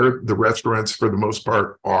 where the restaurants for the most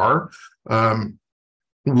part are.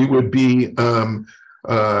 We would be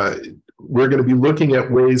we're going to be looking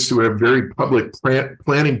at ways to have a very public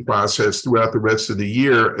planning process throughout the rest of the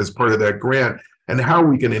year as part of that grant, and how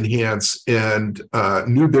we can enhance and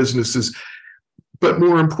new businesses. But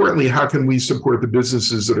more importantly, how can we support the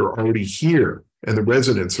businesses that are already here and the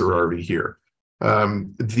residents are already here?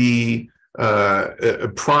 The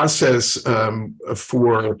process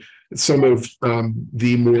for some of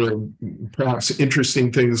the more perhaps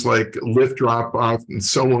interesting things like lift drop off and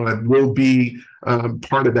so on will be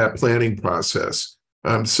part of that planning process.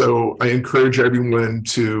 So I encourage everyone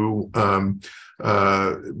to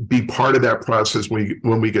be part of that process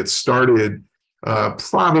when we get started,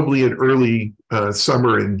 probably in early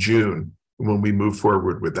summer in June when we move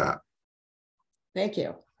forward with that. Thank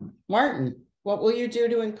you. Martin, what will you do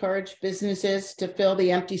to encourage businesses to fill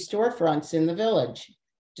the empty storefronts in the village?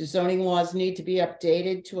 Do zoning laws need to be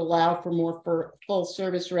updated to allow for more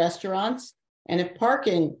full-service restaurants? And if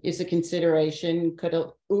parking is a consideration, could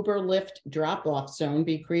an Uber Lyft drop-off zone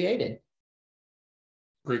be created?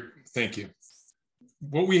 Great, thank you.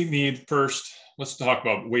 What we need first, let's talk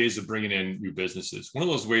about ways of bringing in new businesses. One of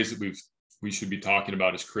those ways that we should be talking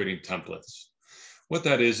about is creating templates. What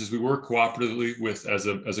that is we work cooperatively with, as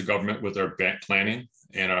a government, with our planning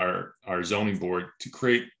and our zoning board to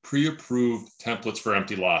create pre-approved templates for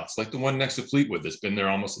empty lots, like the one next to Fleetwood that's been there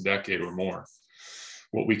almost a decade or more.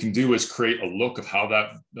 What we can do is create a look of how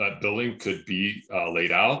that building could be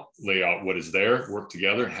laid out, lay out what is there, work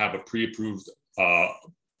together, and have a pre-approved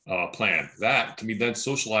plan. That can be then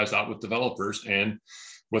socialized out with developers, and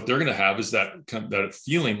what they're going to have is that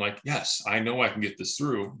feeling like, yes, I know I can get this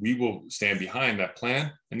through. We will stand behind that plan,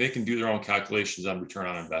 and they can do their own calculations on return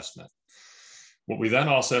on investment. What we then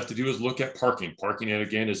also have to do is look at parking. Parking,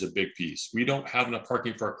 again, is a big piece. We don't have enough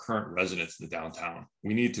parking for our current residents in the downtown.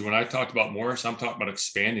 We need to, when I talked about Morris, I'm talking about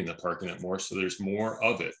expanding the parking at Morris so there's more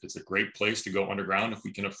of it. It's a great place to go underground if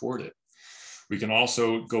we can afford it. We can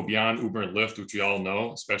also go beyond Uber and Lyft, which we all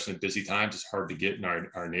know, especially in busy times, it's hard to get in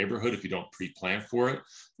our neighborhood if you don't pre-plan for it.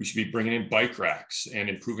 We should be bringing in bike racks and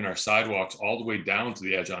improving our sidewalks all the way down to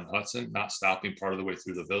the edge on Hudson, not stopping part of the way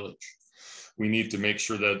through the village. We need to make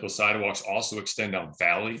sure that those sidewalks also extend down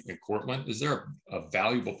Valley and Cortland. Is there a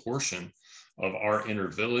valuable portion of our inner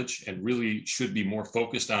village, and really should be more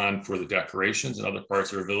focused on for the decorations and other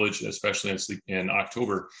parts of our village, especially in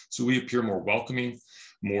October, so we appear more welcoming,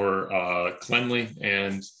 more cleanly,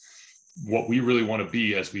 and what we really want to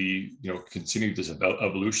be as we continue this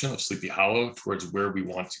evolution of Sleepy Hollow towards where we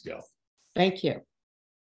want to go. Thank you.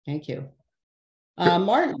 Thank you.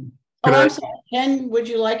 Martin. I'm sorry. Ken, would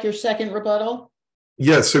you like your second rebuttal?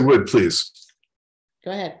 Yes, I would, please.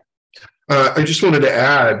 Go ahead. I just wanted to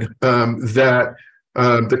add that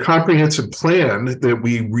the comprehensive plan that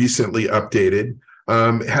we recently updated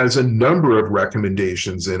has a number of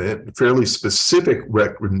recommendations in it, fairly specific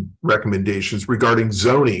recommendations regarding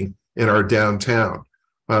zoning in our downtown.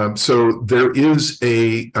 So there is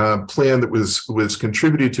a plan that was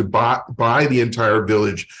contributed to by the entire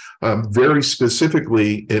village, very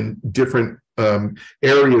specifically in different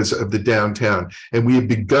areas of the downtown, and we have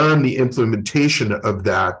begun the implementation of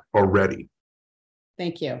that already.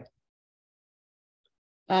 Thank you.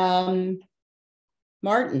 Martin,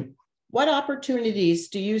 what opportunities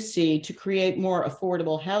do you see to create more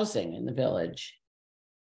affordable housing in the village?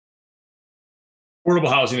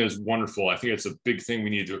 Affordable housing is wonderful. I think it's a big thing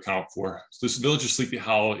we need to account for. So this village of Sleepy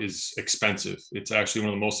Hollow is expensive. It's actually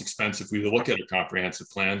one of the most expensive, if we look at a comprehensive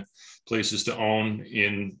plan, places to own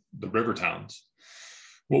in the river towns.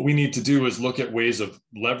 What we need to do is look at ways of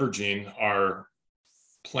leveraging our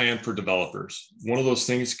plan for developers. One of those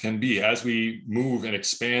things can be, as we move and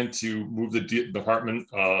expand to move the department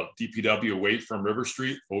DPW away from River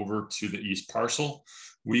Street over to the east parcel,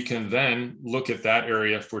 we can then look at that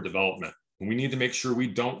area for development. And we need to make sure we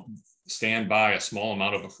don't stand by a small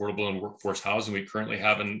amount of affordable and workforce housing we currently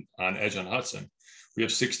have on Edge on Hudson. We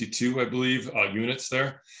have 62, I believe, units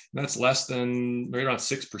there. And that's less than right around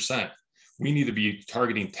 6%. We need to be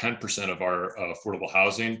targeting 10% of our affordable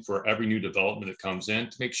housing for every new development that comes in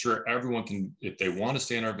to make sure everyone can, if they want to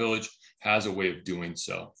stay in our village, has a way of doing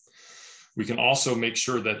so. We can also make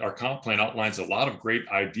sure that our comp plan outlines a lot of great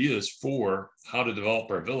ideas for how to develop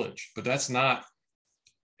our village, but that's not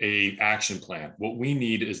an action plan. What we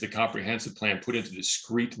need is the comprehensive plan put into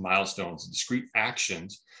discrete milestones, discrete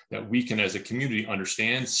actions that we can as a community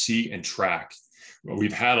understand, see, and track.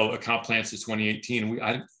 We've had a comp plan since 2018.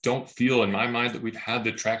 I don't feel in my mind that we've had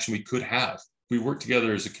the traction we could have. We work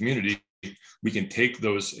together as a community. We can take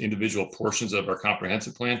those individual portions of our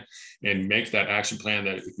comprehensive plan and make that action plan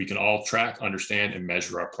that we can all track, understand, and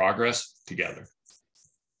measure our progress together.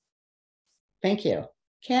 Thank you.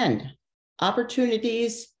 Ken,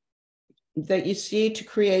 opportunities that you see to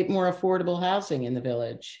create more affordable housing in the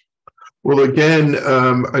village? Well, again,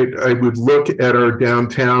 I would look at our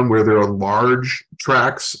downtown where there are large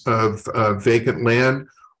tracts of vacant land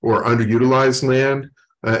or underutilized land.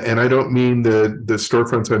 And I don't mean the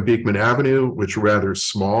storefronts on Beekman Avenue, which are rather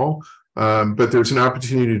small, but there's an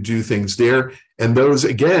opportunity to do things there. And those,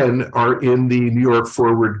 again, are in the New York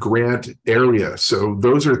Forward grant area. So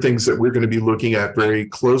those are things that we're going to be looking at very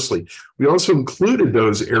closely. We also included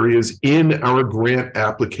those areas in our grant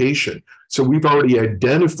application. So we've already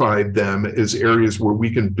identified them as areas where we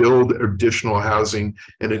can build additional housing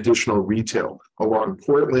and additional retail along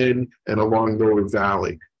Portland and along Lower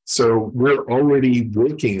Valley. So we're already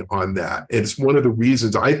working on that. It's one of the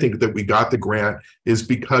reasons I think that we got the grant is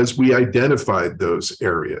because we identified those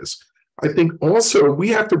areas. I think also we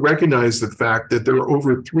have to recognize the fact that there are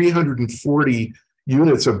over 340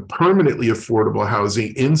 units of permanently affordable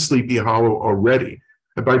housing in Sleepy Hollow already.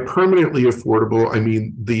 And by permanently affordable, I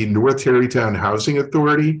mean the North Tarrytown Housing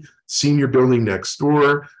Authority, senior building next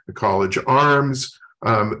door, the College Arms.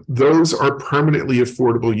 Those are permanently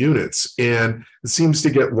affordable units. And it seems to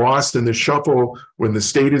get lost in the shuffle when the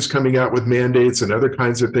state is coming out with mandates and other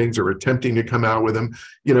kinds of things or attempting to come out with them.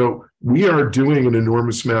 You know, we are doing an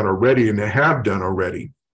enormous amount already and have done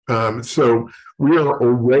already. So we are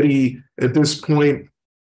already at this point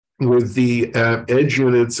with the edge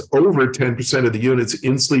units, over 10% of the units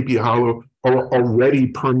in Sleepy Hollow are already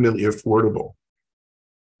permanently affordable.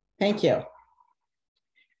 Thank you.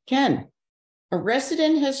 Ken, a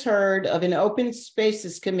resident has heard of an open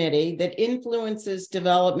spaces committee that influences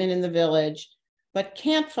development in the village, but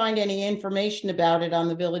can't find any information about it on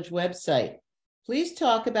the village website. Please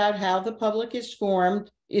talk about how the public is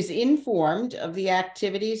informed of the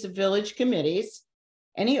activities of village committees,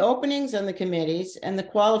 any openings on the committees, and the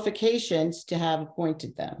qualifications to have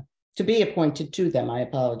appointed them, to be appointed to them. I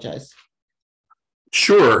apologize.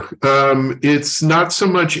 Sure. It's not so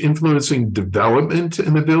much influencing development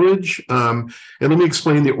in the village. And let me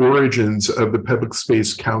explain the origins of the Public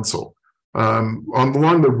Space Council.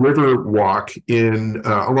 Along the river walk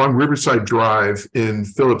along Riverside Drive in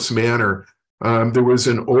Phillips Manor, there was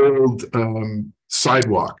an old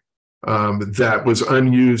sidewalk that was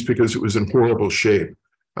unused because it was in horrible shape.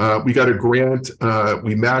 We got a grant,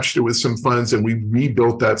 we matched it with some funds, and we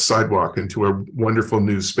rebuilt that sidewalk into a wonderful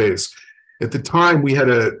new space. At the time, we had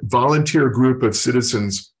a volunteer group of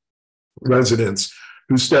citizens, residents,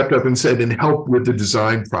 who stepped up and said, and helped with the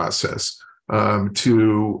design process so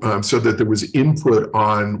that there was input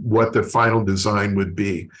on what the final design would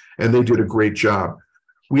be. And they did a great job.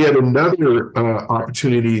 We had another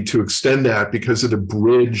opportunity to extend that because of the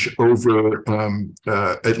bridge over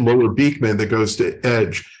at Lower Beekman that goes to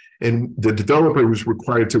Edge. And the developer was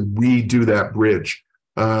required to redo that bridge.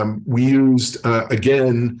 We used,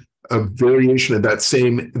 again, a variation of that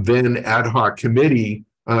same then ad hoc committee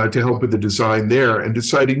to help with the design there, and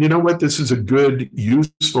deciding, you know what, this is a good,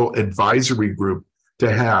 useful advisory group to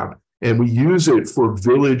have. And we use it for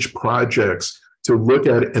village projects to look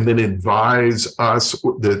at it and then advise us,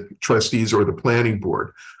 the trustees or the planning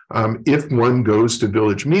board. If one goes to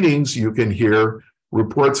village meetings, you can hear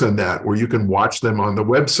reports on that, or you can watch them on the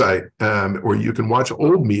website, or you can watch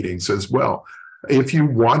old meetings as well. If you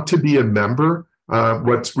want to be a member,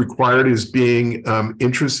 what's required is being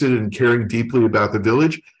interested and caring deeply about the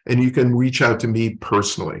village, and you can reach out to me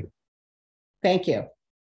personally. Thank you.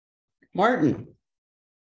 Martin,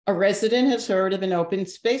 a resident has heard of an open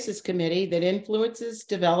spaces committee that influences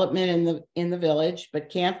development in the village, but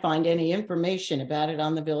can't find any information about it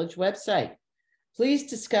on the village website. Please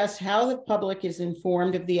discuss how the public is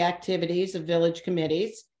informed of the activities of village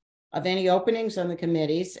committees, of any openings on the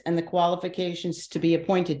committees, and the qualifications to be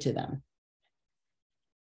appointed to them.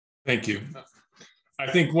 Thank you.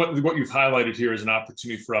 I think what you've highlighted here is an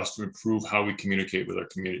opportunity for us to improve how we communicate with our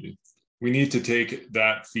community. we need to take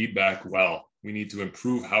that feedback well. We need to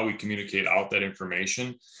improve how we communicate out that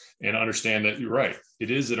information and understand that you're right.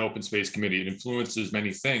 It is an open space committee. It influences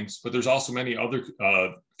many things, but there's also many other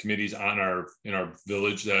committees in our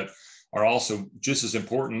village that are also just as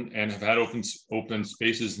important and have had open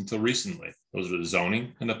spaces until recently. Those are the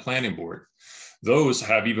zoning and the planning board. Those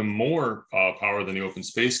have even more power than the open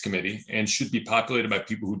space committee and should be populated by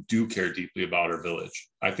people who do care deeply about our village.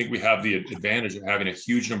 I think we have the advantage of having a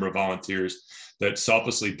huge number of volunteers that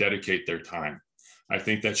selflessly dedicate their time. I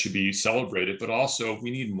think that should be celebrated, but also we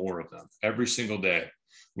need more of them every single day.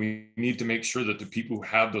 We need to make sure that the people who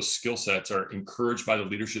have those skill sets are encouraged by the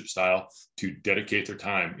leadership style to dedicate their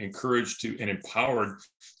time, encouraged to and empowered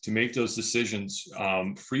to make those decisions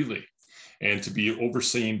freely, and to be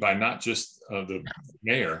overseen by not just the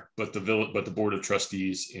mayor, but the board of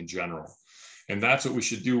trustees in general. And that's what we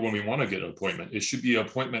should do when we want to get an appointment. It should be an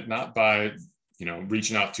appointment not by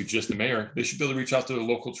reaching out to just the mayor. They should be able to reach out to the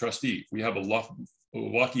local trustee. We have a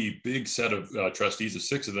lucky big set of trustees, of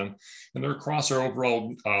 6 of them, and they're across our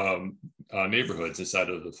overall neighborhoods, inside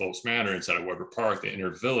of the Phillips Manor, inside of Weber Park, the inner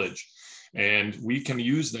village. And we can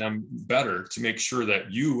use them better to make sure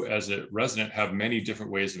that you as a resident have many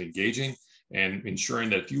different ways of engaging and ensuring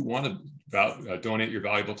that if you want to donate your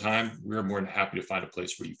valuable time, we're more than happy to find a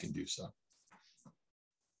place where you can do so.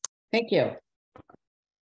 Thank you.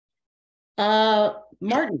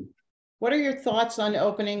 Martin, what are your thoughts on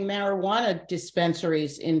opening marijuana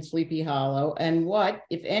dispensaries in Sleepy Hollow, and what,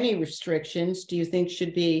 if any, restrictions do you think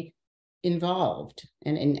should be involved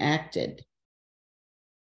and enacted?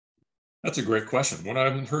 That's a great question, one I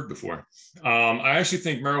haven't heard before. I actually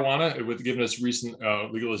think marijuana, with given its recent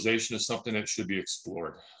legalization, is something that should be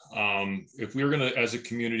explored. If we were going to, as a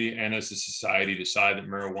community and as a society, decide that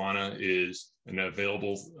marijuana is an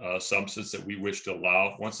available substance that we wish to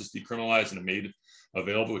allow, once it's decriminalized and made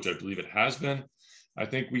available, which I believe it has been, I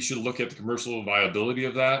think we should look at the commercial viability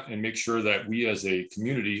of that and make sure that we as a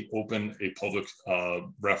community open a public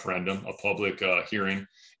referendum, a public hearing,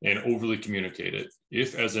 and overly communicate it.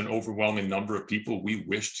 If, as an overwhelming number of people, we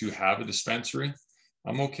wish to have a dispensary,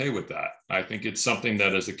 I'm okay with that. I think it's something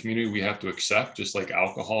that as a community we have to accept, just like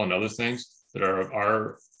alcohol and other things that are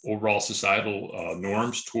our overall societal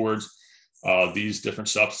norms towards these different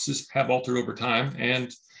substances have altered over time. And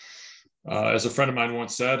as a friend of mine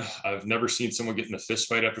once said, I've never seen someone get in a fist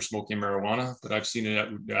fight after smoking marijuana, but I've seen it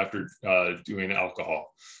after doing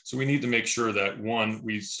alcohol. So we need to make sure that, one,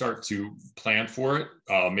 we start to plan for it,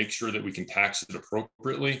 make sure that we can tax it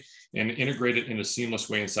appropriately, and integrate it in a seamless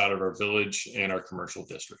way inside of our village and our commercial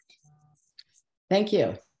district. Thank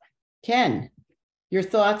you. Ken, your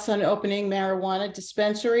thoughts on opening marijuana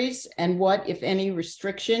dispensaries, and what, if any,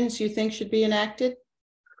 restrictions you think should be enacted?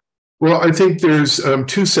 Well, I think there's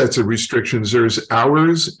 2 sets of restrictions. There's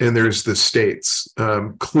ours and there's the state's.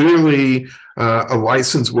 Clearly, a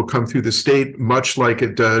license will come through the state, much like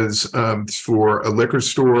it does for a liquor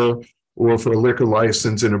store or for a liquor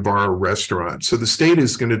license in a bar or restaurant. So the state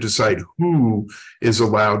is going to decide who is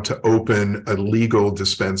allowed to open a legal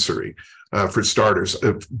dispensary, for starters.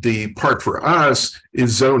 The part for us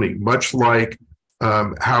is zoning, much like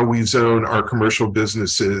how we zone our commercial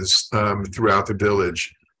businesses throughout the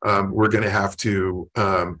village. We're going to have to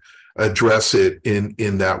address it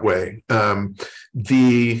in that way.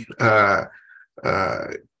 The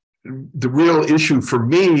real issue for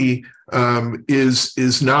me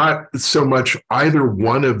is not so much either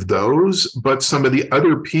one of those, but some of the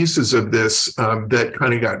other pieces of this that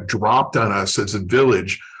kind of got dropped on us as a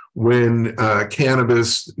village when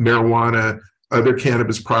cannabis, marijuana, other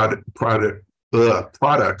cannabis products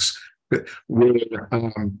were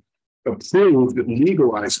approved,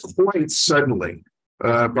 legalized quite suddenly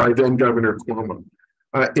by then Governor Cuomo.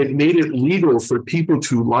 It made it legal for people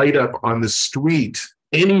to light up on the street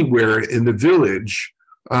anywhere in the village,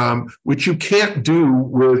 which you can't do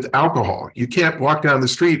with alcohol. You can't walk down the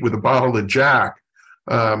street with a bottle of Jack.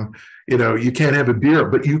 You can't have a beer,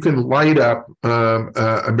 but you can light up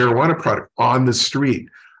a marijuana product on the street.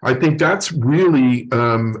 I think that's really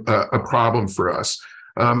a problem for us.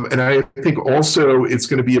 And I think also it's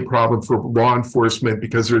going to be a problem for law enforcement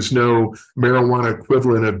because there's no marijuana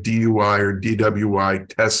equivalent of DUI or DWI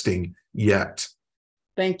testing yet.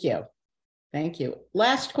 Thank you. Thank you.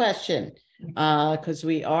 Last question, because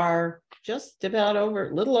we are just about a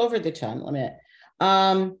little over the time limit.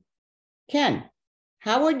 Ken,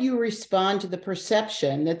 how would you respond to the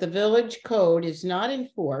perception that the village code is not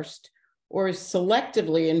enforced or is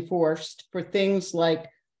selectively enforced for things like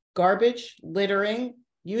garbage, littering,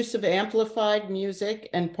 use of amplified music,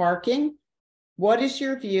 and parking? What is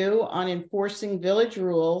your view on enforcing village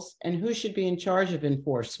rules, and who should be in charge of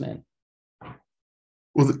enforcement?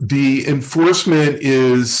 Well, the enforcement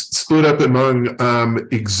is split up among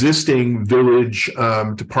existing village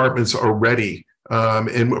departments already.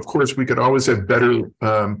 And of course, we could always have better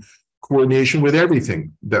coordination with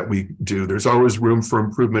everything that we do. There's always room for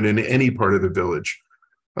improvement in any part of the village,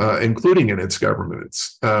 including in its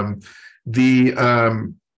governments. Some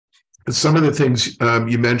of the things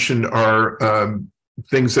you mentioned are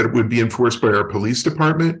things that would be enforced by our police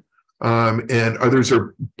department. And others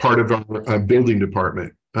are part of our building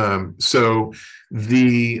department. So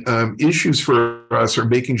the issues for us are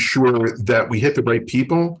making sure that we hit the right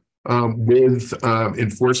people with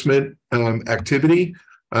enforcement activity,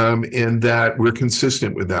 and that we're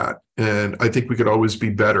consistent with that. And I think we could always be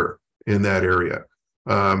better in that area.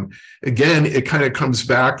 Again, it kind of comes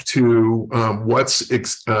back to what's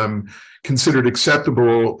considered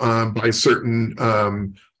acceptable by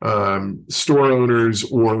certain store owners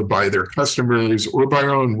or by their customers or by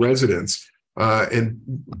our own residents. And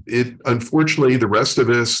unfortunately, the rest of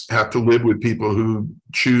us have to live with people who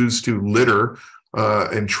choose to litter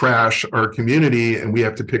and trash our community, and we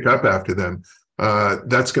have to pick up after them.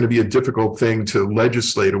 That's going to be a difficult thing to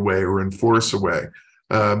legislate away or enforce away.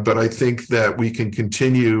 But I think that we can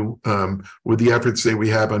continue with the efforts that we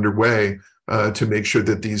have underway to make sure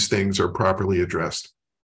that these things are properly addressed.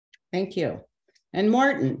 Thank you. And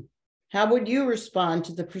Martin, how would you respond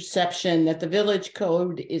to the perception that the village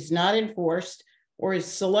code is not enforced or is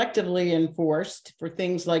selectively enforced for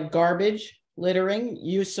things like garbage, littering,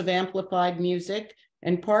 use of amplified music,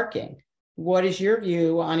 and parking? What is your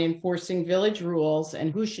view on enforcing village rules,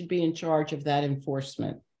 and who should be in charge of that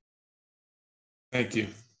enforcement? Thank you.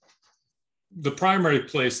 The primary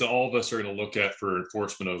place that all of us are going to look at for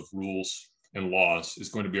enforcement of rules and laws is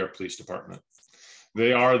going to be our police department.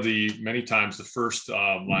 They are many times the first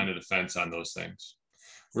line of defense on those things.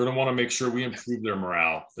 We're going to want to make sure we improve their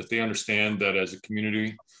morale, that they understand that as a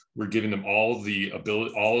community, we're giving them all of the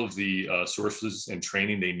ability, all of the sources and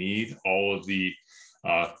training they need, all of the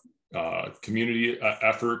community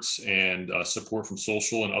efforts and support from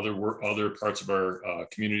social and other parts of our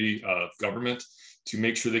community government to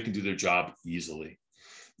make sure they can do their job easily.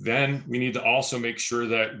 Then we need to also make sure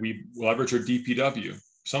that we leverage our DPW.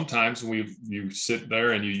 Sometimes when you sit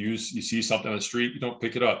there and you see something on the street, you don't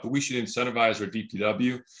pick it up, but we should incentivize our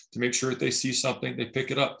DPW to make sure that they see something, they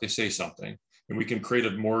pick it up, they say something, and we can create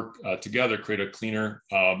a more together, create a cleaner,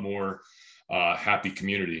 more happy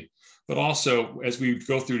community. But also, as we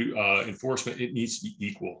go through enforcement, it needs to be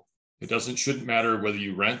equal. It shouldn't matter whether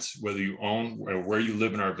you rent, whether you own, or where you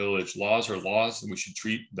live in our village. Laws are laws, and we should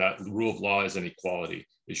treat that rule of law as an equality.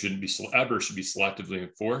 It shouldn't be should be selectively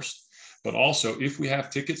enforced. But also, if we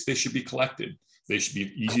have tickets, they should be collected. They should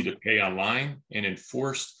be easy to pay online and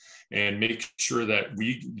enforced, and make sure that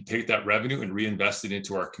we take that revenue and reinvest it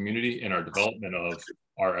into our community and our development of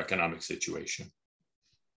our economic situation.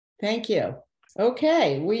 Thank you.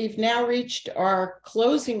 Okay, we've now reached our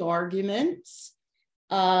closing arguments.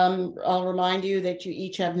 I'll remind you that you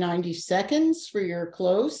each have 90 seconds for your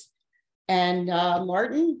close. And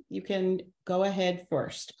Martin, you can go ahead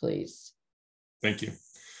first, please. Thank you.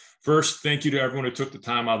 First, thank you to everyone who took the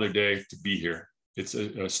time out of their day to be here. It's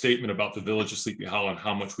a statement about the village of Sleepy Hollow and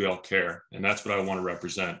how much we all care. And that's what I want to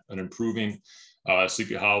represent, an improving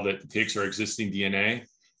Sleepy Hollow that takes our existing DNA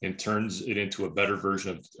and turns it into a better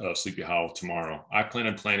version of Sleepy Hollow tomorrow. I plan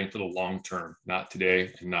on planning for the long term, not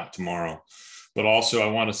today and not tomorrow. But also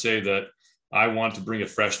I want to say that I want to bring a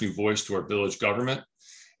fresh new voice to our village government.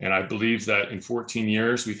 And I believe that in 14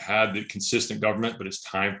 years, we've had the consistent government, but it's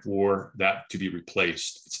time for that to be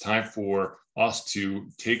replaced. It's time for us to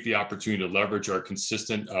take the opportunity to leverage our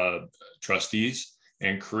consistent trustees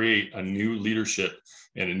and create a new leadership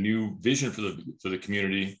and a new vision for the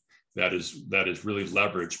community that is really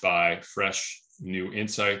leveraged by fresh new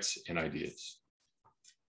insights and ideas.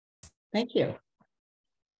 Thank you.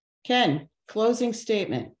 Ken, closing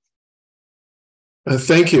statement.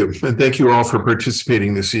 Thank you. And thank you all for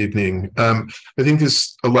participating this evening. I think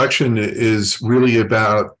this election is really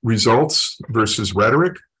about results versus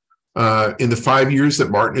rhetoric. In the 5 years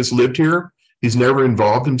that Martin has lived here, he's never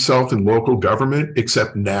involved himself in local government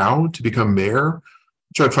except now to become mayor,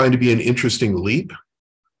 which I find to be an interesting leap.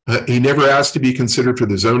 He never asked to be considered for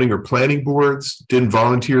the zoning or planning boards, didn't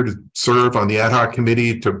volunteer to serve on the ad hoc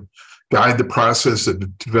committee to guide the process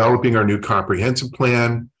of developing our new comprehensive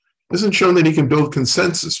plan. Hasn't shown that he can build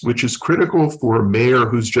consensus, which is critical for a mayor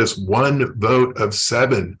who's just one vote of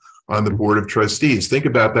 7 on the board of trustees. Think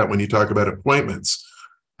about that when you talk about appointments.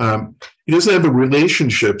 He doesn't have the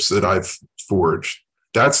relationships that I've forged.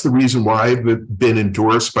 That's the reason why I've been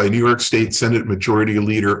endorsed by New York State Senate Majority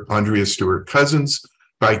Leader Andrea Stewart Cousins,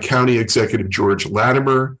 by County Executive George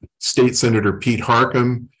Latimer, State Senator Pete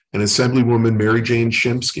Harcum, and Assemblywoman Mary Jane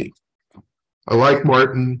Shimsky. I like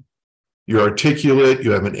Martin. You're articulate,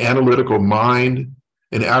 you have an analytical mind,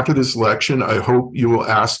 and after this election, I hope you will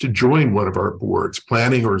ask to join one of our boards,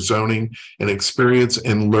 planning or zoning, and experience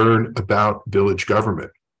and learn about village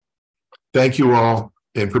government. Thank you all,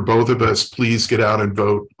 and for both of us, please get out and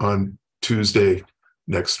vote on Tuesday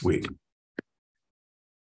next week.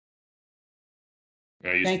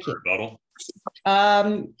 Thank you.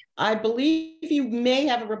 I believe you may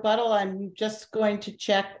have a rebuttal. I'm just going to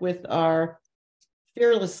check with our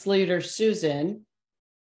fearless leader, Susan.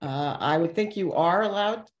 I would think you are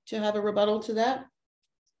allowed to have a rebuttal to that.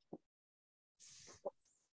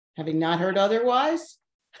 Having not heard otherwise,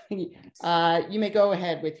 you may go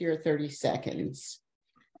ahead with your 30 seconds.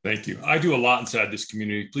 Thank you. I do a lot inside this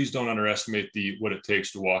community. Please don't underestimate what it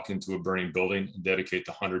takes to walk into a burning building and dedicate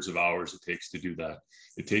the hundreds of hours it takes to do that.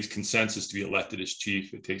 It takes consensus to be elected as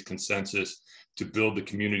chief. It takes consensus to build the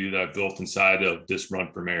community that I've built inside of this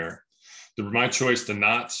run for mayor. My choice to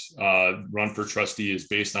not run for trustee is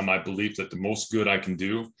based on my belief that the most good I can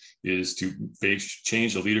do is to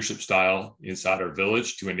change the leadership style inside our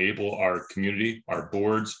village to enable our community, our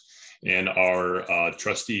boards, and our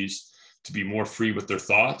trustees to be more free with their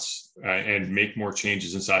thoughts and make more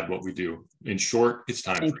changes inside what we do. In short, it's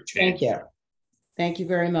time for change. Thank you. Thank you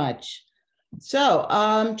very much. So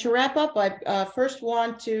to wrap up, I first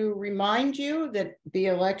want to remind you that the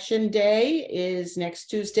election day is next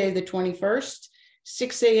Tuesday, the 21st,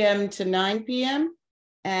 6 a.m. to 9 p.m.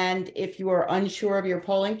 And if you are unsure of your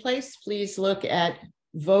polling place, please look at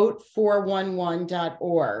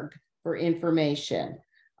vote411.org for information.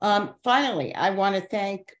 Finally, I want to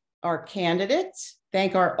thank our candidates,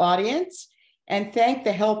 thank our audience, and thank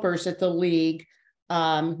the helpers at the League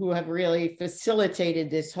who have really facilitated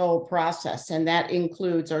this whole process. And that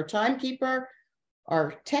includes our timekeeper,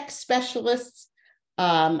 our tech specialists,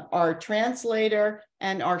 our translator,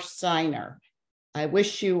 and our signer. I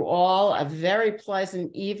wish you all a very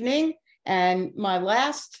pleasant evening. And my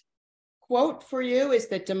last quote for you is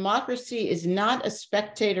that democracy is not a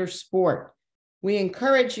spectator sport. We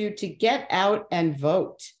encourage you to get out and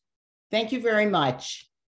vote. Thank you very much.